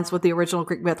aligns with the original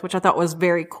Greek myth, which I thought was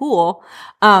very cool.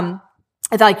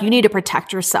 I thought, like, you need to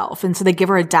protect yourself. And so they give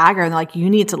her a dagger and they're like, you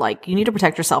need to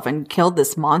protect yourself and kill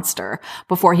this monster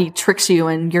before he tricks you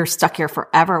and you're stuck here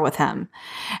forever with him.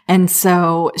 And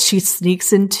so she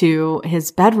sneaks into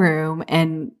his bedroom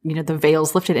and, the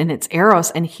veil's lifted and it's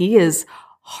Eros, and he is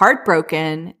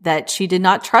heartbroken that she did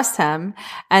not trust him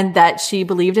and that she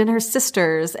believed in her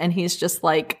sisters. And he's just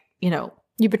like,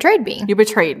 you betrayed me. You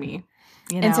betrayed me.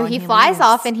 And so he flies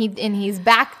off and he's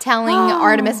back telling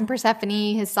Artemis and Persephone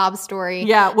his sob story.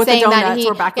 Yeah, with the donuts.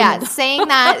 We're back. Yeah, saying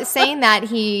that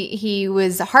he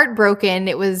was heartbroken.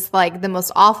 It was like the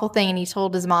most awful thing, and he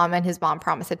told his mom, and his mom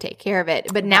promised to take care of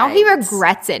it. But now he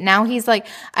regrets it. Now he's like,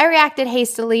 I reacted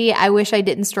hastily. I wish I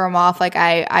didn't storm off. Like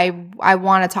I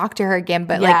want to talk to her again,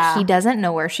 but like he doesn't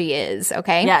know where she is.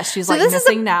 Okay. Yeah, she's so like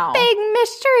missing now. Big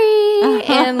mystery.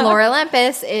 And Lore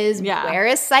Olympus is where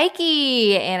is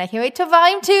Psyche? And I can't wait till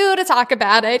Volume 2 to talk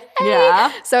about it. Hey.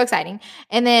 Yeah. So exciting.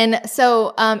 And then,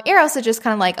 Eros is just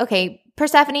kind of like, okay,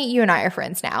 Persephone, you and I are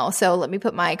friends now. So let me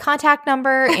put my contact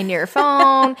number in your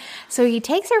phone. So he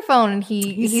takes her phone and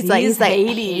he's like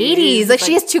Hades. Like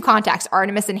she has two contacts,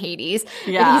 Artemis and Hades.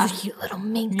 Yeah. And he's like, you little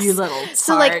minx. You little tart.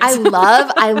 So like I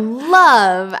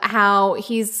love how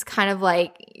he's kind of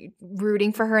like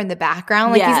rooting for her in the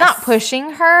background. Like he's not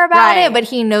pushing her about it, but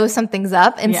he knows something's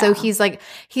up. And so he's like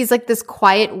this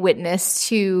quiet witness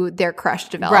to their crush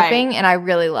developing. Right. And I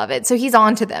really love it. So he's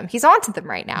on to them. He's on to them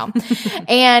right now.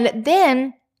 And then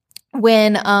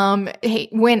when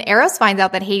Eros finds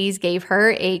out that Hades gave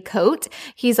her a coat,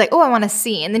 he's like, oh, I want to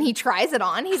see. And then he tries it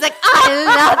on. He's like,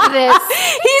 I love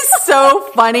this. He's so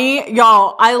funny.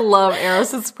 Y'all, I love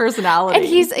Eros' personality. And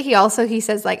he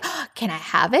says like, oh, can I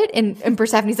have it? And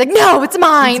Persephone's like, no, it's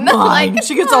mine. It's mine. Like,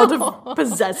 she gets all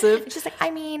possessive. She's like, I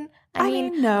mean,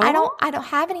 no. I don't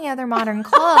have any other modern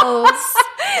clothes.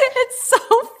 It's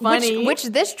so funny. Which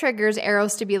this triggers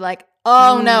Eros to be like,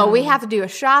 oh no, we have to do a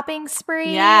shopping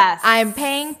spree. Yes. I'm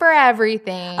paying for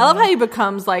everything. I love how he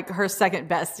becomes like her second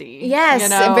bestie. Yes,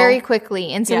 very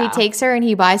quickly. And so he takes her and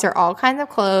he buys her all kinds of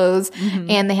clothes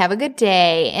and they have a good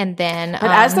day. And then But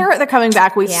as they're coming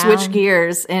back, we switch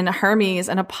gears, and Hermes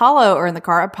and Apollo are in the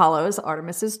car. Apollo is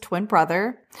Artemis's twin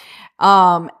brother.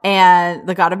 And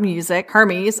the god of music,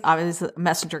 Hermes, obviously a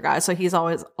messenger guy, so he's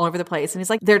always all over the place. And he's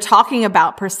like, they're talking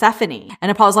about Persephone. And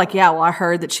Apollo's like, yeah, well, I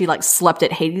heard that she like slept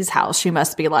at Hades' house. She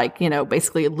must be like,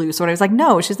 basically loose or whatever. He's like,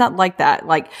 no, she's not like that.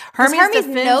 Like Hermes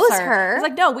knows her. He's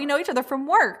like, no, we know each other from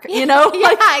work,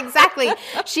 Yeah, exactly.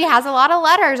 She has a lot of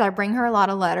letters. I bring her a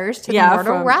lot of letters to the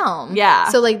mortal realm. Yeah.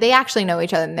 So like they actually know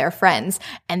each other and they're friends.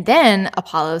 And then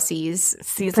Apollo sees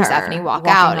Persephone walk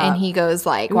out and he goes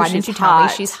like, why didn't you tell me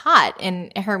she's hot?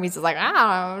 And Hermes is like,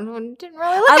 I didn't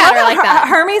really look at her like that.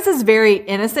 Hermes is very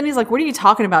innocent. He's like, what are you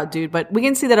talking about, dude? But we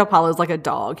can see that Apollo's like a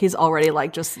dog. He's already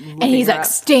like just and he's like,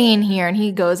 stay in here. And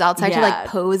he goes outside to like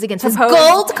pose against his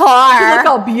gold car. He looks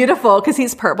all beautiful because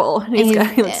he's purple. He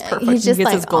looks perfect. He's just he gets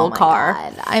like, his gold car.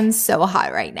 God, I'm so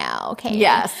hot right now. Okay.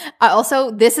 Yes.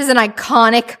 This is an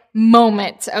iconic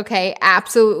moment. Okay.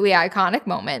 Absolutely iconic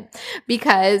moment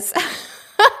because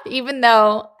even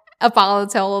though Apollo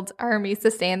told Hermes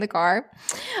to stay in the car.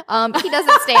 He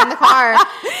doesn't stay in the car.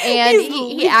 And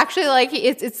he actually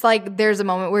it's like there's a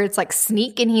moment where it's like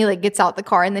sneak and he like gets out the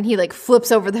car and then he like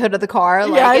flips over the hood of the car.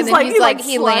 Like, and then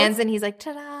he lands and he's like,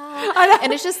 ta-da.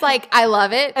 And it's just like, I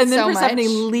love it and then so Persephone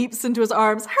much. leaps into his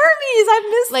arms. Hermes, I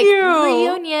miss Like, you.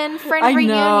 reunion, friend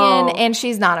reunion. And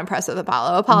she's not impressed with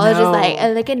Apollo. Apollo's just like,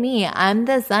 oh, look at me. I'm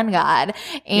the sun god.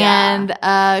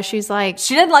 And she's like,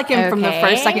 she didn't like him from the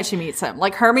first second she meets him.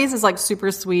 Like, Hermes is like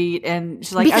super sweet. And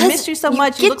she's like, because I missed you so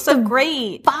much. You look so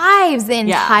great. Vibes, the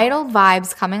entitled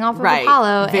vibes coming off of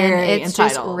Apollo. Very and it's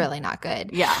entitled. just really not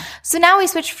good. Yeah. So now we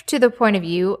switch to the point of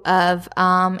view of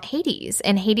Hades.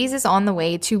 And Hades is on the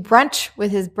way to brunch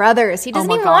with his brothers. He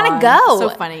doesn't even want to go. So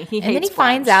funny. He hates and then he brunch.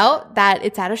 finds out that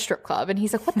it's at a strip club. And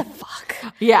he's like, what the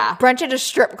fuck? Yeah. Brunch at a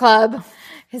strip club.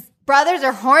 His brothers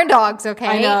are horn dogs, okay?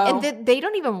 I know. And they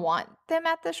don't even want them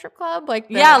at the strip club. Like,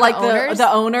 the owners. The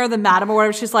owner, the madam or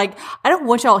whatever, she's like, I don't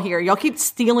want y'all here. Y'all keep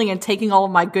stealing and taking all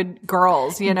of my good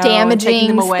girls, you know, damaging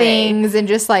them away. things, and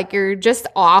just like, you're just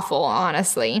awful,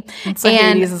 honestly. So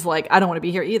Hades is like, I don't want to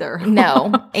be here either.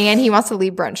 No. And he wants to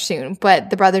leave brunch soon. But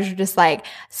the brothers are just like,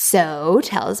 so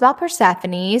tell us about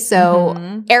Persephone.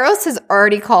 So Eros has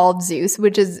already called Zeus,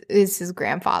 which is his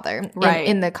grandfather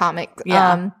in the comic.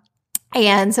 Yeah.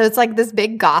 And so it's like this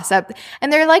big gossip,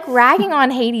 and they're like ragging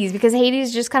on Hades because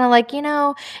Hades just kind of like, you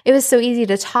know, it was so easy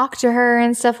to talk to her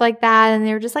and stuff like that. And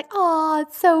they were just like, oh,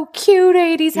 it's so cute.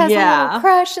 Hades has a little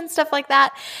crush and stuff like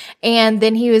that. And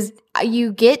then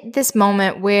you get this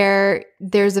moment where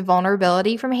there's a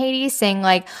vulnerability from Hades saying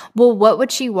like, well, what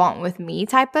would she want with me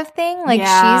type of thing? Like,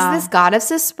 she's this goddess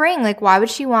of spring. Like, why would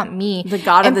she want me? The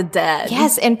god of the dead.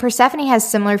 Yes. And Persephone has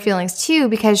similar feelings too,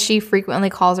 because she frequently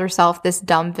calls herself this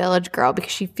dumb village girl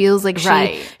because she feels like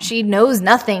she knows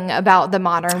nothing about the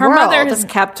modern world. Her mother has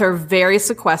kept her very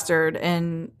sequestered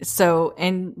and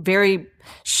very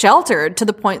sheltered to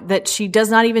the point that she does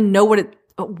not even know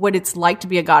what it's like to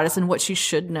be a goddess and what she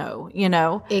should know, you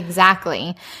know?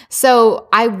 Exactly. So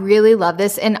I really love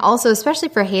this. And also, especially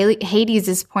for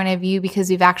Hades' point of view,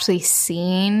 because we've actually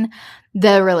seen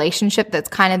the relationship that's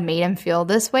kind of made him feel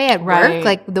this way at work,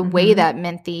 like the way that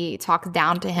Minty talks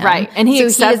down to him. Right. And he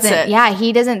accepts it. Yeah,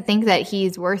 he doesn't think that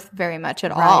he's worth very much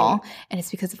at all. And it's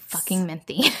because of fucking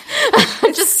Minty.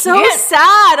 Just so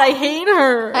sad. I hate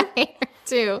her. I hate her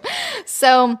too.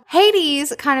 So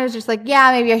Hades kind of just like,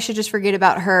 yeah, maybe I should just forget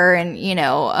about her, and, you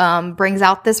know, brings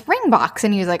out this ring box,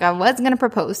 and he was like, I was going to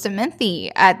propose to Minty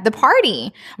at the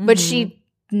party, but she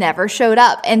never showed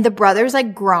up. And the brothers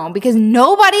like groan because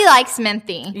nobody likes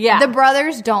Minty. Yeah. The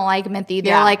brothers don't like Minty.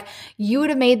 They're like, you would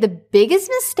have made the biggest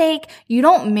mistake. You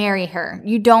don't marry her.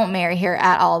 You don't marry her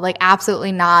at all. Like,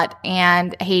 absolutely not.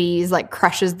 And Hades like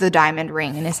crushes the diamond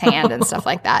ring in his hand and stuff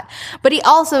like that. But he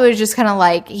also is just kind of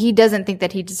like, he doesn't think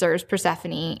that he deserves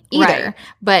Persephone either. Right.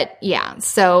 But yeah,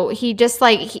 so he just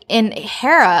like, and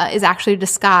Hera is actually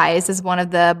disguised as one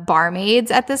of the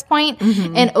barmaids at this point,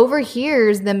 and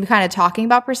overhears them kind of talking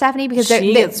about Persephone because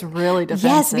she gets really defensive.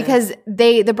 Yes, because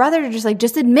the brothers are just like,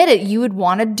 just admit it, you would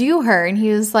want to do her. And he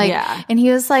was like,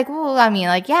 well, I mean,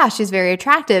 like, yeah, she's very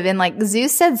attractive. And like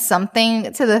Zeus said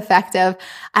something to the effect of,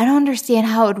 I don't understand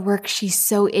how it works. She's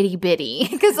so itty bitty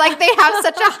because like they have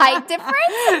such a height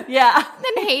difference. Yeah.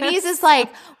 Then Hades is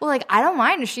like, well, like, I don't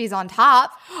mind if she's on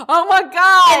top. Oh my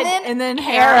God. And then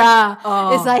Hera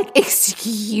is like,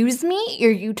 excuse me?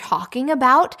 Are you talking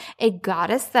about a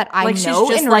goddess that I know she's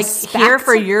just and like respect? Here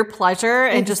for your pleasure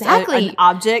and just an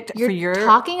object You're for your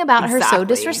talking about her so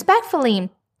disrespectfully.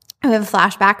 We have a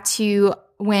flashback to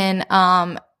when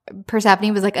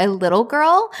Persephone was like a little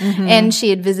girl, and she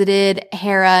had visited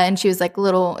Hera, and she was like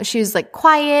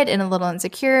quiet and a little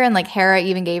insecure, and like Hera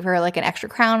even gave her like an extra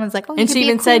crown and was like, oh, and she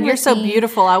even said, you're so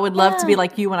beautiful, I would love to be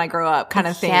like you when I grow up, kind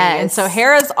of thing. And so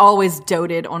Hera's always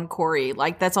doted on Corey,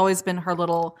 like that's always been her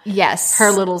little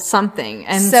something.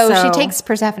 And so she takes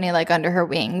Persephone like under her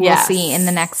wing. We'll see in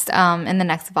the next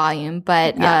volume,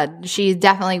 but she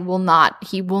definitely will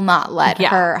not let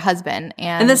her husband.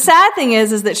 And the sad thing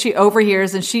is that she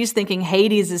overhears, and she's thinking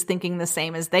Hades is thinking the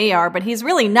same as they are, but he's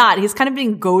really not. He's kind of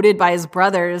being goaded by his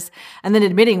brothers and then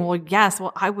admitting,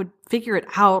 I would figure it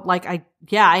out. Like, I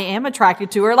am attracted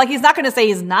to her. Like, he's not going to say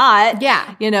he's not.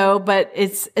 Yeah. You know, but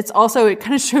it's also, it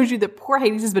kind of shows you that poor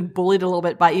Hades has been bullied a little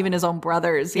bit by even his own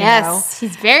brothers. You know?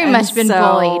 He's very much been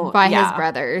bullied by his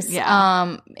brothers.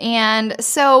 Yeah. And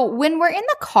so when we're in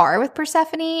the car with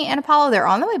Persephone and Apollo, they're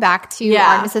on the way back to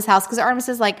Artemis's house because Artemis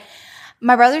is like,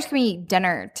 my brother's going to eat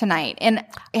dinner tonight. And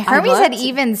Hermes had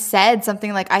even said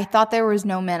something like, I thought there was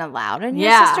no men allowed in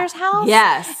your sister's house.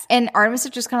 Yes. And Artemis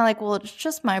is just kind of like, well, it's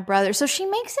just my brother. So she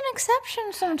makes an exception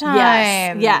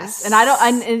sometimes. Yes. And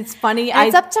it's funny.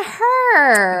 It's up to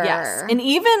her. Yes. And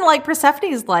even like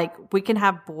Persephone's like, we can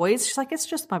have boys. She's like, it's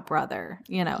just my brother,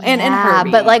 and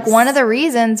Hermes. But like one of the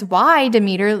reasons why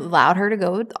Demeter allowed her to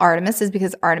go with Artemis is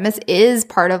because Artemis is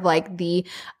part of like the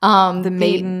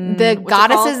maiden, the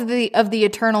goddesses of the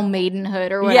eternal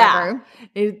maidenhood or whatever.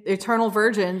 Yeah. Eternal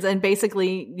virgins. And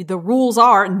basically the rules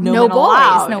are no boys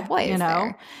allowed,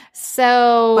 there.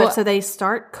 So they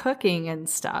start cooking and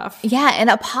stuff. Yeah, and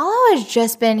Apollo he's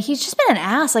just been an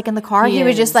ass. Like in the car, he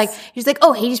was just like, he's like,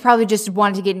 oh, Hades probably just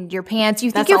wanted to get into your pants.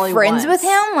 You think you're friends with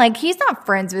him? Like he's not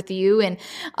friends with you. And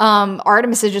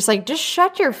Artemis is just like, just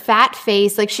shut your fat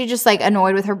face. Like she's just like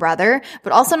annoyed with her brother,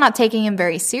 but also not taking him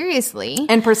very seriously.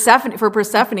 And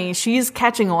Persephone, she's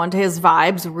catching on to his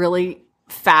vibes really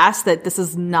fast that this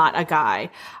is not a guy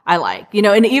I like,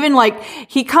 and even like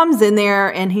he comes in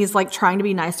there and he's like trying to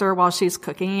be nice to her while she's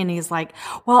cooking. And he's like,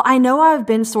 well, I know I've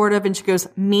been sort of, and she goes,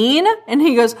 mean. And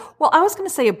he goes, well, I was going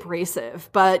to say abrasive,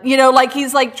 but like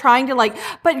he's like trying to like,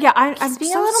 but yeah, I'm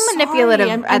being so a little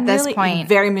manipulative at this really, point.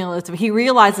 Very manipulative. He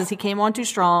realizes he came on too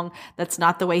strong. That's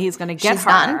not the way he's going to get her. She's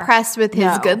not impressed with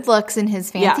his good looks and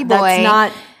his fancy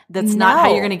boy. That's not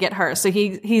how you're going to get her. So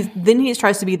he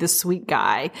tries to be the sweet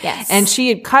guy. Yes. And she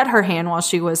had cut her hand while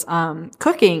she was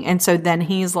cooking. And so then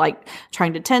he's like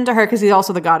trying to tend to her because he's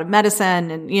also the god of medicine.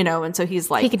 And, and so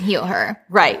he's like. He can heal her.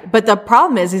 Right. But the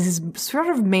problem is he's sort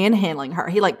of manhandling her.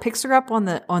 He like picks her up on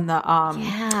the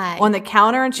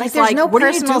counter and she's like, no what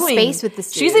are you personal doing? Space with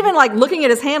this dude. She's even like looking at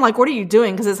his hand like, what are you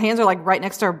doing? Because his hands are like right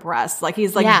next to her breasts. Like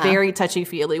he's like very touchy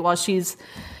feely while she's.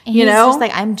 He's just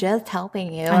like, I'm just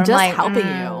helping you. I'm just like, helping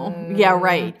you. Yeah,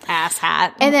 right. Ass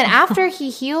hat. And then after he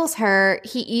heals her,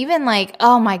 he even like,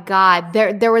 oh my God,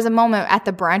 there was a moment at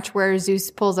the brunch where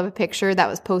Zeus pulls up a picture that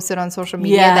was posted on social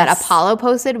media that Apollo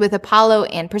posted with Apollo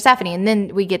and Persephone. And then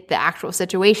we get the actual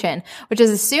situation, which is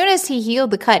as soon as he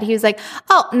healed the cut, he was like,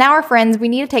 oh, now we're friends. We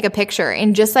need to take a picture.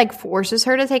 And just like forces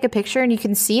her to take a picture. And you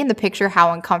can see in the picture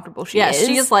how uncomfortable she is. Yeah,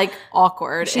 she is like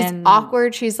awkward. She's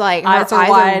awkward. She's like, her eyes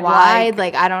are wide.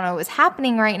 Like I don't know what's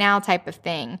happening right now type of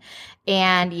thing.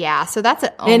 And so that's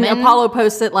an omen. And Apollo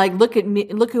posted like, look at me,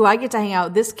 look who I get to hang out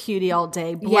with, this cutie all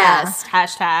day. Blessed.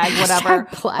 Hashtag whatever.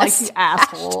 Blessed. Like you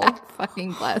asshole. Hashtag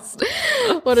fucking blessed.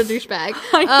 What a douchebag.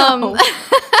 I know.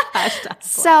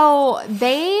 So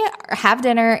they have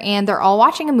dinner and they're all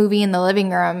watching a movie in the living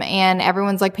room and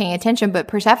everyone's like paying attention, but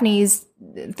Persephone's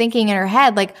thinking in her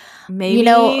head like, maybe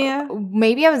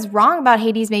I was wrong about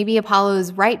Hades. Maybe Apollo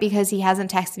is right because he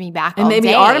hasn't texted me back all day. And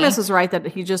maybe Artemis was right that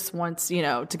he just wants,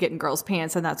 to get in girls'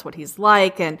 pants and that's what he's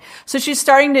like. And so she's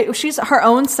her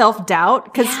own self-doubt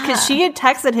because she had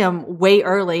texted him way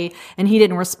early and he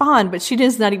didn't respond, but she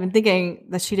is not even thinking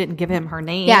that she didn't give him her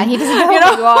name. Yeah, he doesn't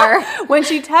know who you are. When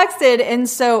she texted, and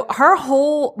so her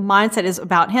whole mindset is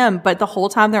about him, but the whole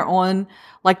time they're on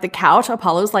like the couch,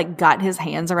 Apollo's like got his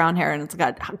hands around her and it's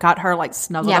got her like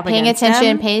snuggled up against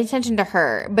him. Paying attention to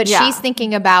her. But she's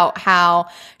thinking about how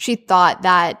she thought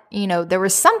that, there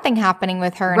was something happening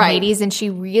with her and Hades, and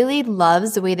she really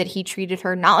loves the way that he treated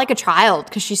her, not like a child,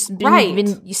 because she's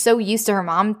been so used to her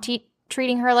mom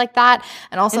treating her like that.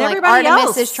 And also like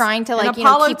Artemis is trying to like,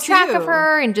 keep track of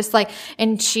her and just like,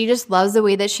 and she just loves the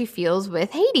way that she feels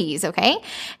with Hades. Okay.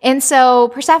 And so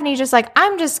Persephone's just like,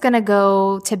 I'm just going to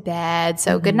go to bed.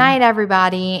 So good night,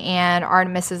 everybody. And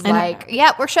Artemis is like,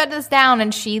 yeah, we're shutting this down.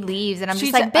 And she leaves. And I'm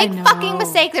just like, big fucking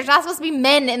mistake. There's not supposed to be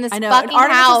men in this fucking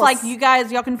Artemis house. Is like, you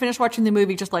guys, y'all can finish watching the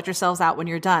movie. Just let yourselves out when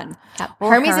you're done. Yep. Well,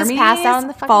 Hermes is passed out on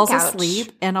the fucking falls couch.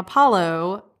 asleep and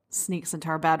Apollo sneaks into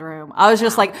her bedroom. I was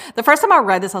just like, the first time I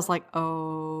read this, I was like,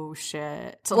 oh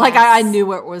shit. So like I knew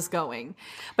where it was going.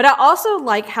 But I also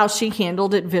like how she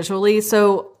handled it visually.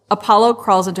 So Apollo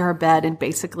crawls into her bed and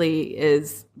basically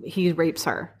he rapes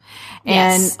her.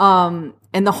 Yes.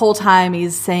 And the whole time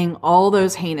he's saying all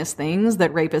those heinous things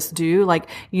that rapists do, like,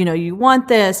 you want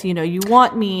this, you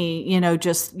want me,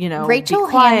 Rachel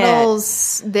be quiet.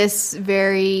 handles this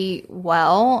very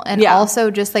well, and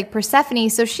also just like Persephone.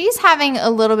 So she's having a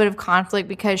little bit of conflict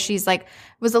because she's like,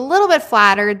 was a little bit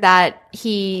flattered that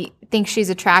he thinks she's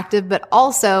attractive, but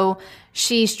also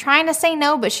she's trying to say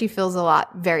no, but she feels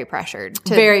very pressured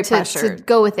to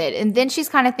go with it. And then she's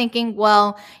kind of thinking,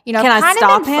 well, you know, can I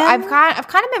stop him? I've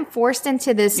kind of been forced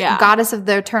into this goddess of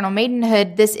the eternal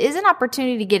maidenhood. This is an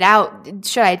opportunity to get out.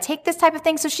 Should I take this type of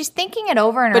thing? So she's thinking it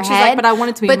over in her head. But she's like, but I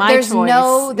want it to be my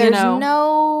choice. There's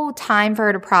no time for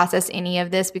her to process any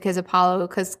of this because Apollo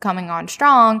is coming on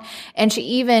strong. And she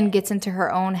even gets into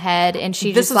her own head, and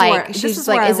she's is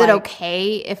it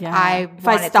okay if I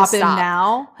stop him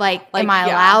now? Like am I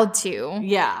allowed to?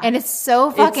 Yeah. And it's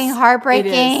so fucking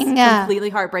heartbreaking. It is completely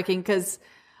heartbreaking because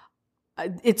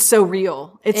it's so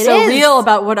real. It's so real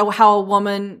about how a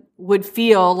woman would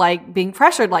feel like being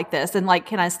pressured like this. And like,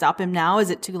 can I stop him now? Is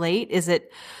it too late? Is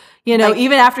it, you know, like,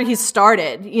 even after he's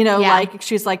started, you know, like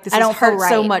she's like, this hurts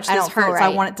so much. This hurts. I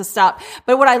want it to stop.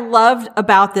 But what I loved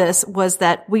about this was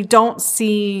that we don't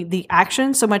see the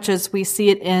action so much as we see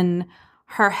it in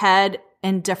her head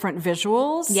in different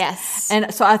visuals. Yes.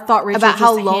 And so I thought Rachel about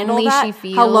how lonely she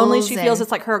feels. How lonely she feels.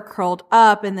 It's like her curled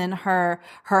up and then her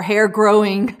hair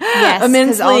growing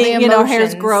immensely, you know,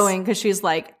 hair's growing because she's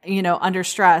like, you know, under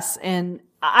stress. And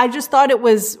I just thought it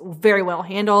was very well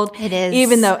handled. It is.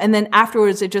 Even though, and then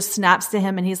afterwards it just snaps to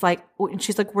him and he's like, and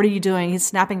she's like, what are you doing? He's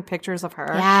snapping pictures of her.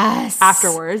 Yes.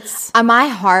 Afterwards. My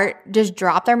heart just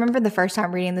dropped. I remember the first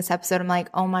time reading this episode, I'm like,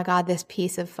 oh my God, this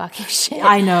piece of fucking shit.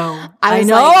 I know. I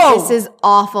know. Like, this is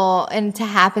awful. And to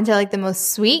happen to like the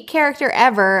most sweet character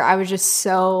ever, I was just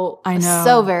so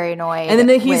very annoyed. And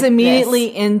then he's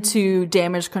immediately into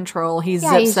damage control. He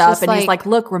zips up and he's like,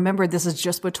 look, remember, this is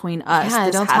just between us. Yeah,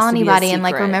 this don't tell anybody. And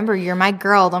like, remember, you're my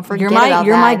girl. Don't forget you're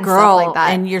my girl, like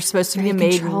that. And you're supposed to be a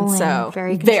maiden. So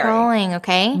very controlling.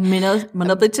 Okay,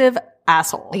 manipulative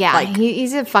asshole. Yeah, like,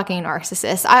 he's a fucking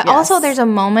narcissist. Also, there's a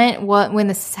moment when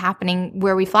this is happening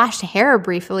where we flash to Hera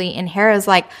briefly, and Hera's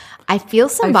like, I feel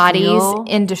somebody's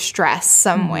in distress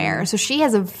somewhere. Mm-hmm. So she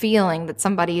has a feeling that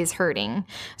somebody is hurting.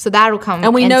 So that'll come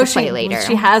and we know later.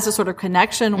 She has a sort of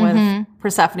connection with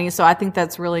Persephone. So I think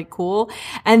that's really cool.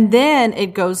 And then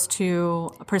it goes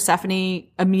to Persephone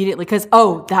immediately because,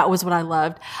 that was what I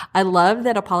loved. I loved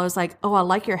that Apollo's like, oh, I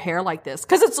like your hair like this.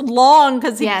 Because it's long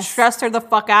because he stressed her the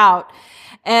fuck out.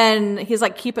 And he's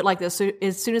like, keep it like this. So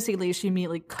as soon as he leaves, she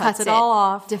immediately cuts it all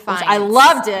off. Defiant. I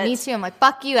loved it. Me too. I'm like,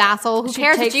 fuck you, asshole. Who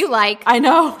cares what you like? I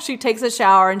know. She takes a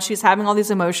shower and she's having all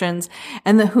these emotions.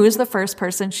 And who's the first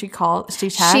person she calls? She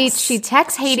texts? She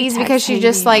texts Hades because she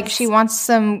just like, she wants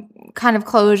some kind of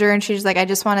closure. And she's like, I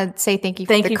just want to say thank you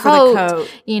for the coat.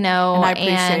 You know, and I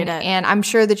appreciate it. And I'm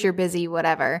sure that you're busy,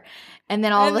 whatever. And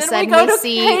then all of a sudden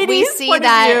we see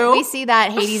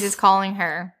that Hades is calling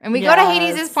her. And we go to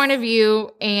Hades' point of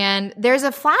view, and there's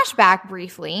a flashback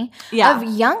briefly of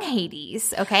young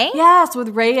Hades, okay? Yes, with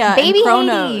Rhea Baby and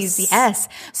Kronos. Hades, yes.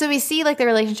 So we see like the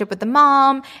relationship with the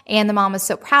mom, and the mom is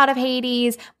so proud of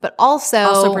Hades, but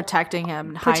also protecting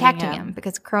him, protecting him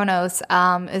because Kronos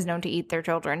is known to eat their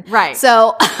children. Right.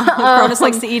 So Kronos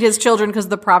likes to eat his children because of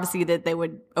the prophecy that they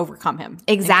would overcome him.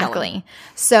 Exactly.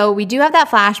 So we do have that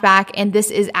flashback. And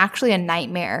this is actually a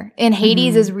nightmare. And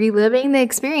Hades is reliving the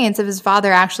experience of his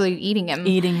father actually eating him.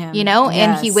 You know?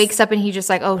 Yes. And he wakes up and he's just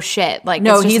like, oh shit. Like,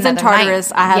 no, he's in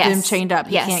Tartarus. I have him chained up.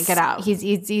 He can't get out.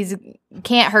 He's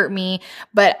can't hurt me,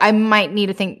 but I might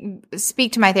need to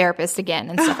speak to my therapist again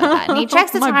and stuff like that. And he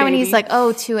checks the time and he's like,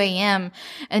 2 a.m.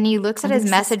 And he looks at his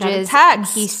messages and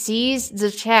he sees the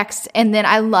text. And then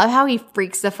I love how he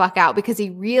freaks the fuck out because he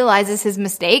realizes his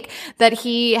mistake that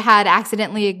he had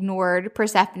accidentally ignored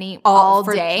Persephone all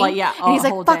day. And he's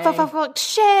like, fuck,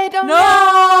 shit,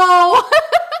 no.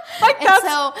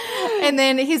 And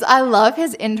then I love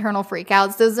his internal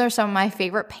freakouts. Those are some of my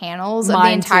favorite panels of the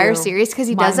entire series because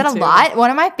he does it a lot.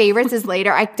 One of my favorites is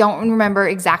later. I don't remember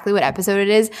exactly what episode it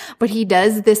is, but he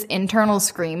does this internal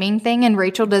screaming thing, and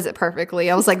Rachel does it perfectly.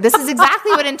 I was like, this is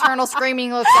exactly what internal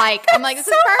screaming looks like. I'm like, this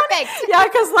is perfect. Yeah,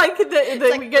 because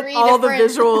we get all the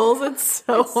visuals. It's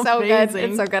so good.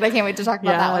 It's so good. I can't wait to talk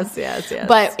about that one. Yes.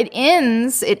 But it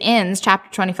ends, chapter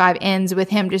 25 ends with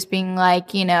him just being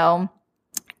like, you know,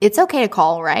 it's okay to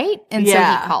call, right? And so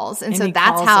he calls. And so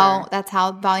that's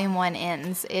how volume 1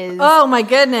 ends is. Oh my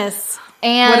goodness.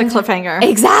 And what a cliffhanger.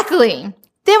 Exactly.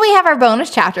 Then we have our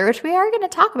bonus chapter, which we are going to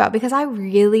talk about because I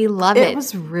really love it. It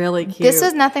was really cute. This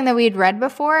was nothing that we had read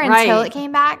before until it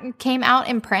came out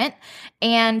in print.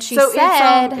 And she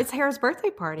said... it's Hera's birthday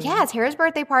party. Yeah, it's Hera's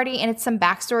birthday party, and it's some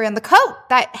backstory on the coat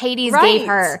that Hades gave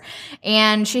her.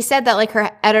 And she said that, like, her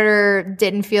editor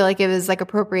didn't feel like it was, like,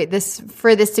 appropriate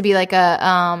for this to be, like,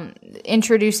 a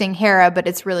introducing Hera, but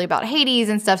it's really about Hades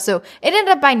and stuff. So it ended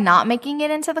up by not making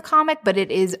it into the comic, but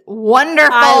it is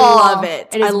wonderful. I love it.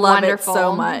 It is I love wonderful. it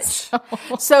so much.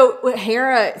 So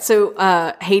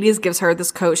Hades gives her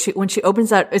this coat. When she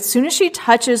opens up, as soon as she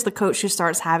touches the coat, she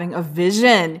starts having a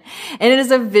vision. And it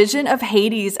is a vision of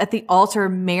Hades at the altar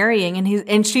marrying.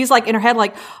 And she's like in her head,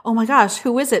 like, oh my gosh,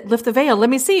 who is it? Lift the veil. Let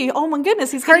me see. Oh my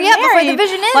goodness, he's getting married. Hurry up before the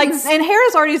vision ends. Like, and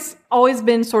Hera's always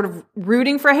been sort of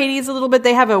rooting for Hades a little bit.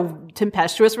 They have a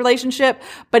tempestuous relationship,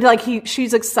 but like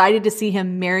she's excited to see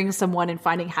him marrying someone and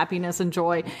finding happiness and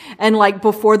joy. And like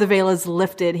before the veil is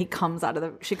lifted, she comes out of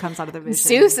the vision.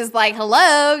 Zeus is like,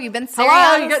 hello, you've been staring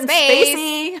out in space.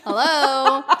 Spacey.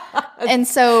 Hello. And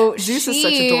so Zeus is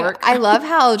such a dork. I love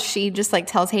how she just like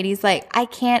tells Hades, like, I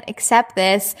can't accept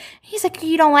this. He's like,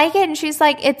 you don't like it? And she's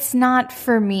like, it's not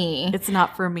for me. It's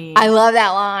not for me. I love that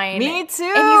line. Me too.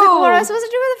 And he's like, well, what am I supposed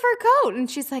to do with the fur coat? And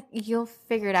she's like, you'll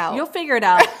figure it out. You'll figure it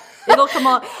out. It'll come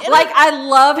on. Like, I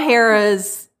love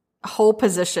Hera's whole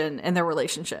position in their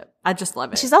relationship. I just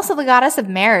love it. She's also the goddess of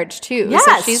marriage too. Yes,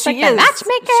 so she's like the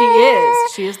matchmaker.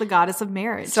 She is the goddess of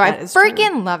marriage. So I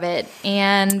freaking love it.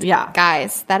 And yeah,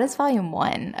 guys, that is volume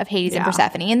 1 of Hades and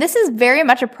Persephone. And this is very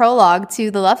much a prologue to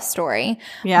the love story.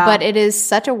 Yeah. But it is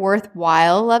such a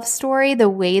worthwhile love story. The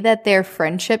way that their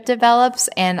friendship develops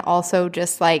and also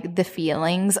just like the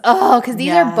feelings. Oh, because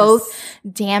these are both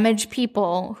damaged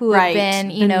people who have been,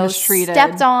 mistreated,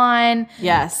 stepped on.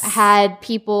 Yes. Had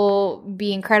people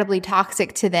be incredibly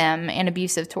toxic to them and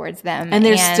abusive towards them. And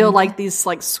they're still like these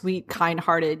like sweet,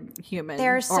 kind-hearted humans.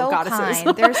 They're so goddesses.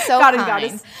 kind. They're so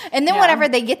kind. And then whenever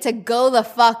they get to go the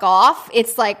fuck off,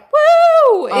 it's like,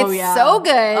 woo! It's so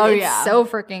good. Oh, it's so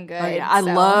freaking good. Oh, yeah. I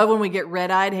love when we get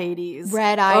red-eyed Hades.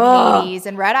 Red-eyed Hades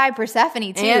and red-eyed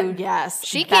Persephone too. And, yes.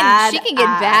 She can get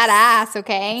badass,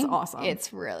 okay? It's awesome.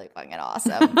 It's really fucking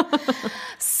awesome.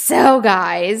 So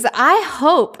guys, I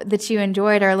hope that you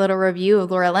enjoyed our little review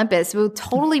of Lore Olympus. We'll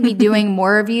totally be doing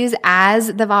more reviews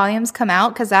as the volumes come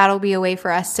out, because that'll be a way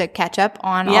for us to catch up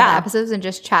on all the episodes and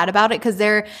just chat about it, because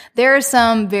there are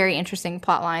some very interesting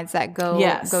plot lines that go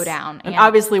down. And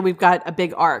obviously we've got a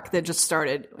big arc that just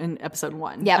started in episode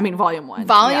 1. Yeah, I mean volume 1.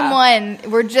 Volume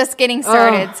 1. We're just getting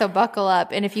started, so buckle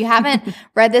up. And if you haven't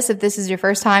read this, if this is your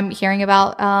first time hearing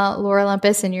about Lore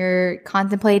Olympus and you're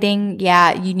contemplating,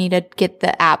 you need to get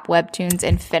the app Webtoons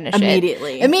and finish it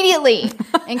immediately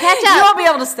and catch up. You won't be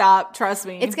able to stop, trust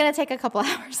me. It's gonna take a couple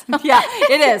hours. Yeah,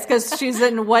 it is, because she's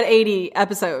in 80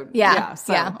 episode. Yeah,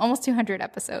 almost 200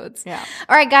 episodes. Yeah.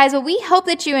 All right, guys. Well, we hope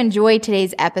that you enjoyed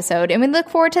today's episode, and we look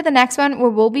forward to the next one where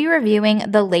we'll be reviewing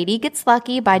The Lady Gets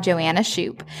Lucky by Joanna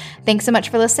Shoup. Thanks so much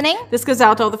for listening. This goes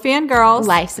out to all the fangirls.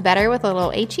 Life's better with a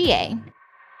little HEA.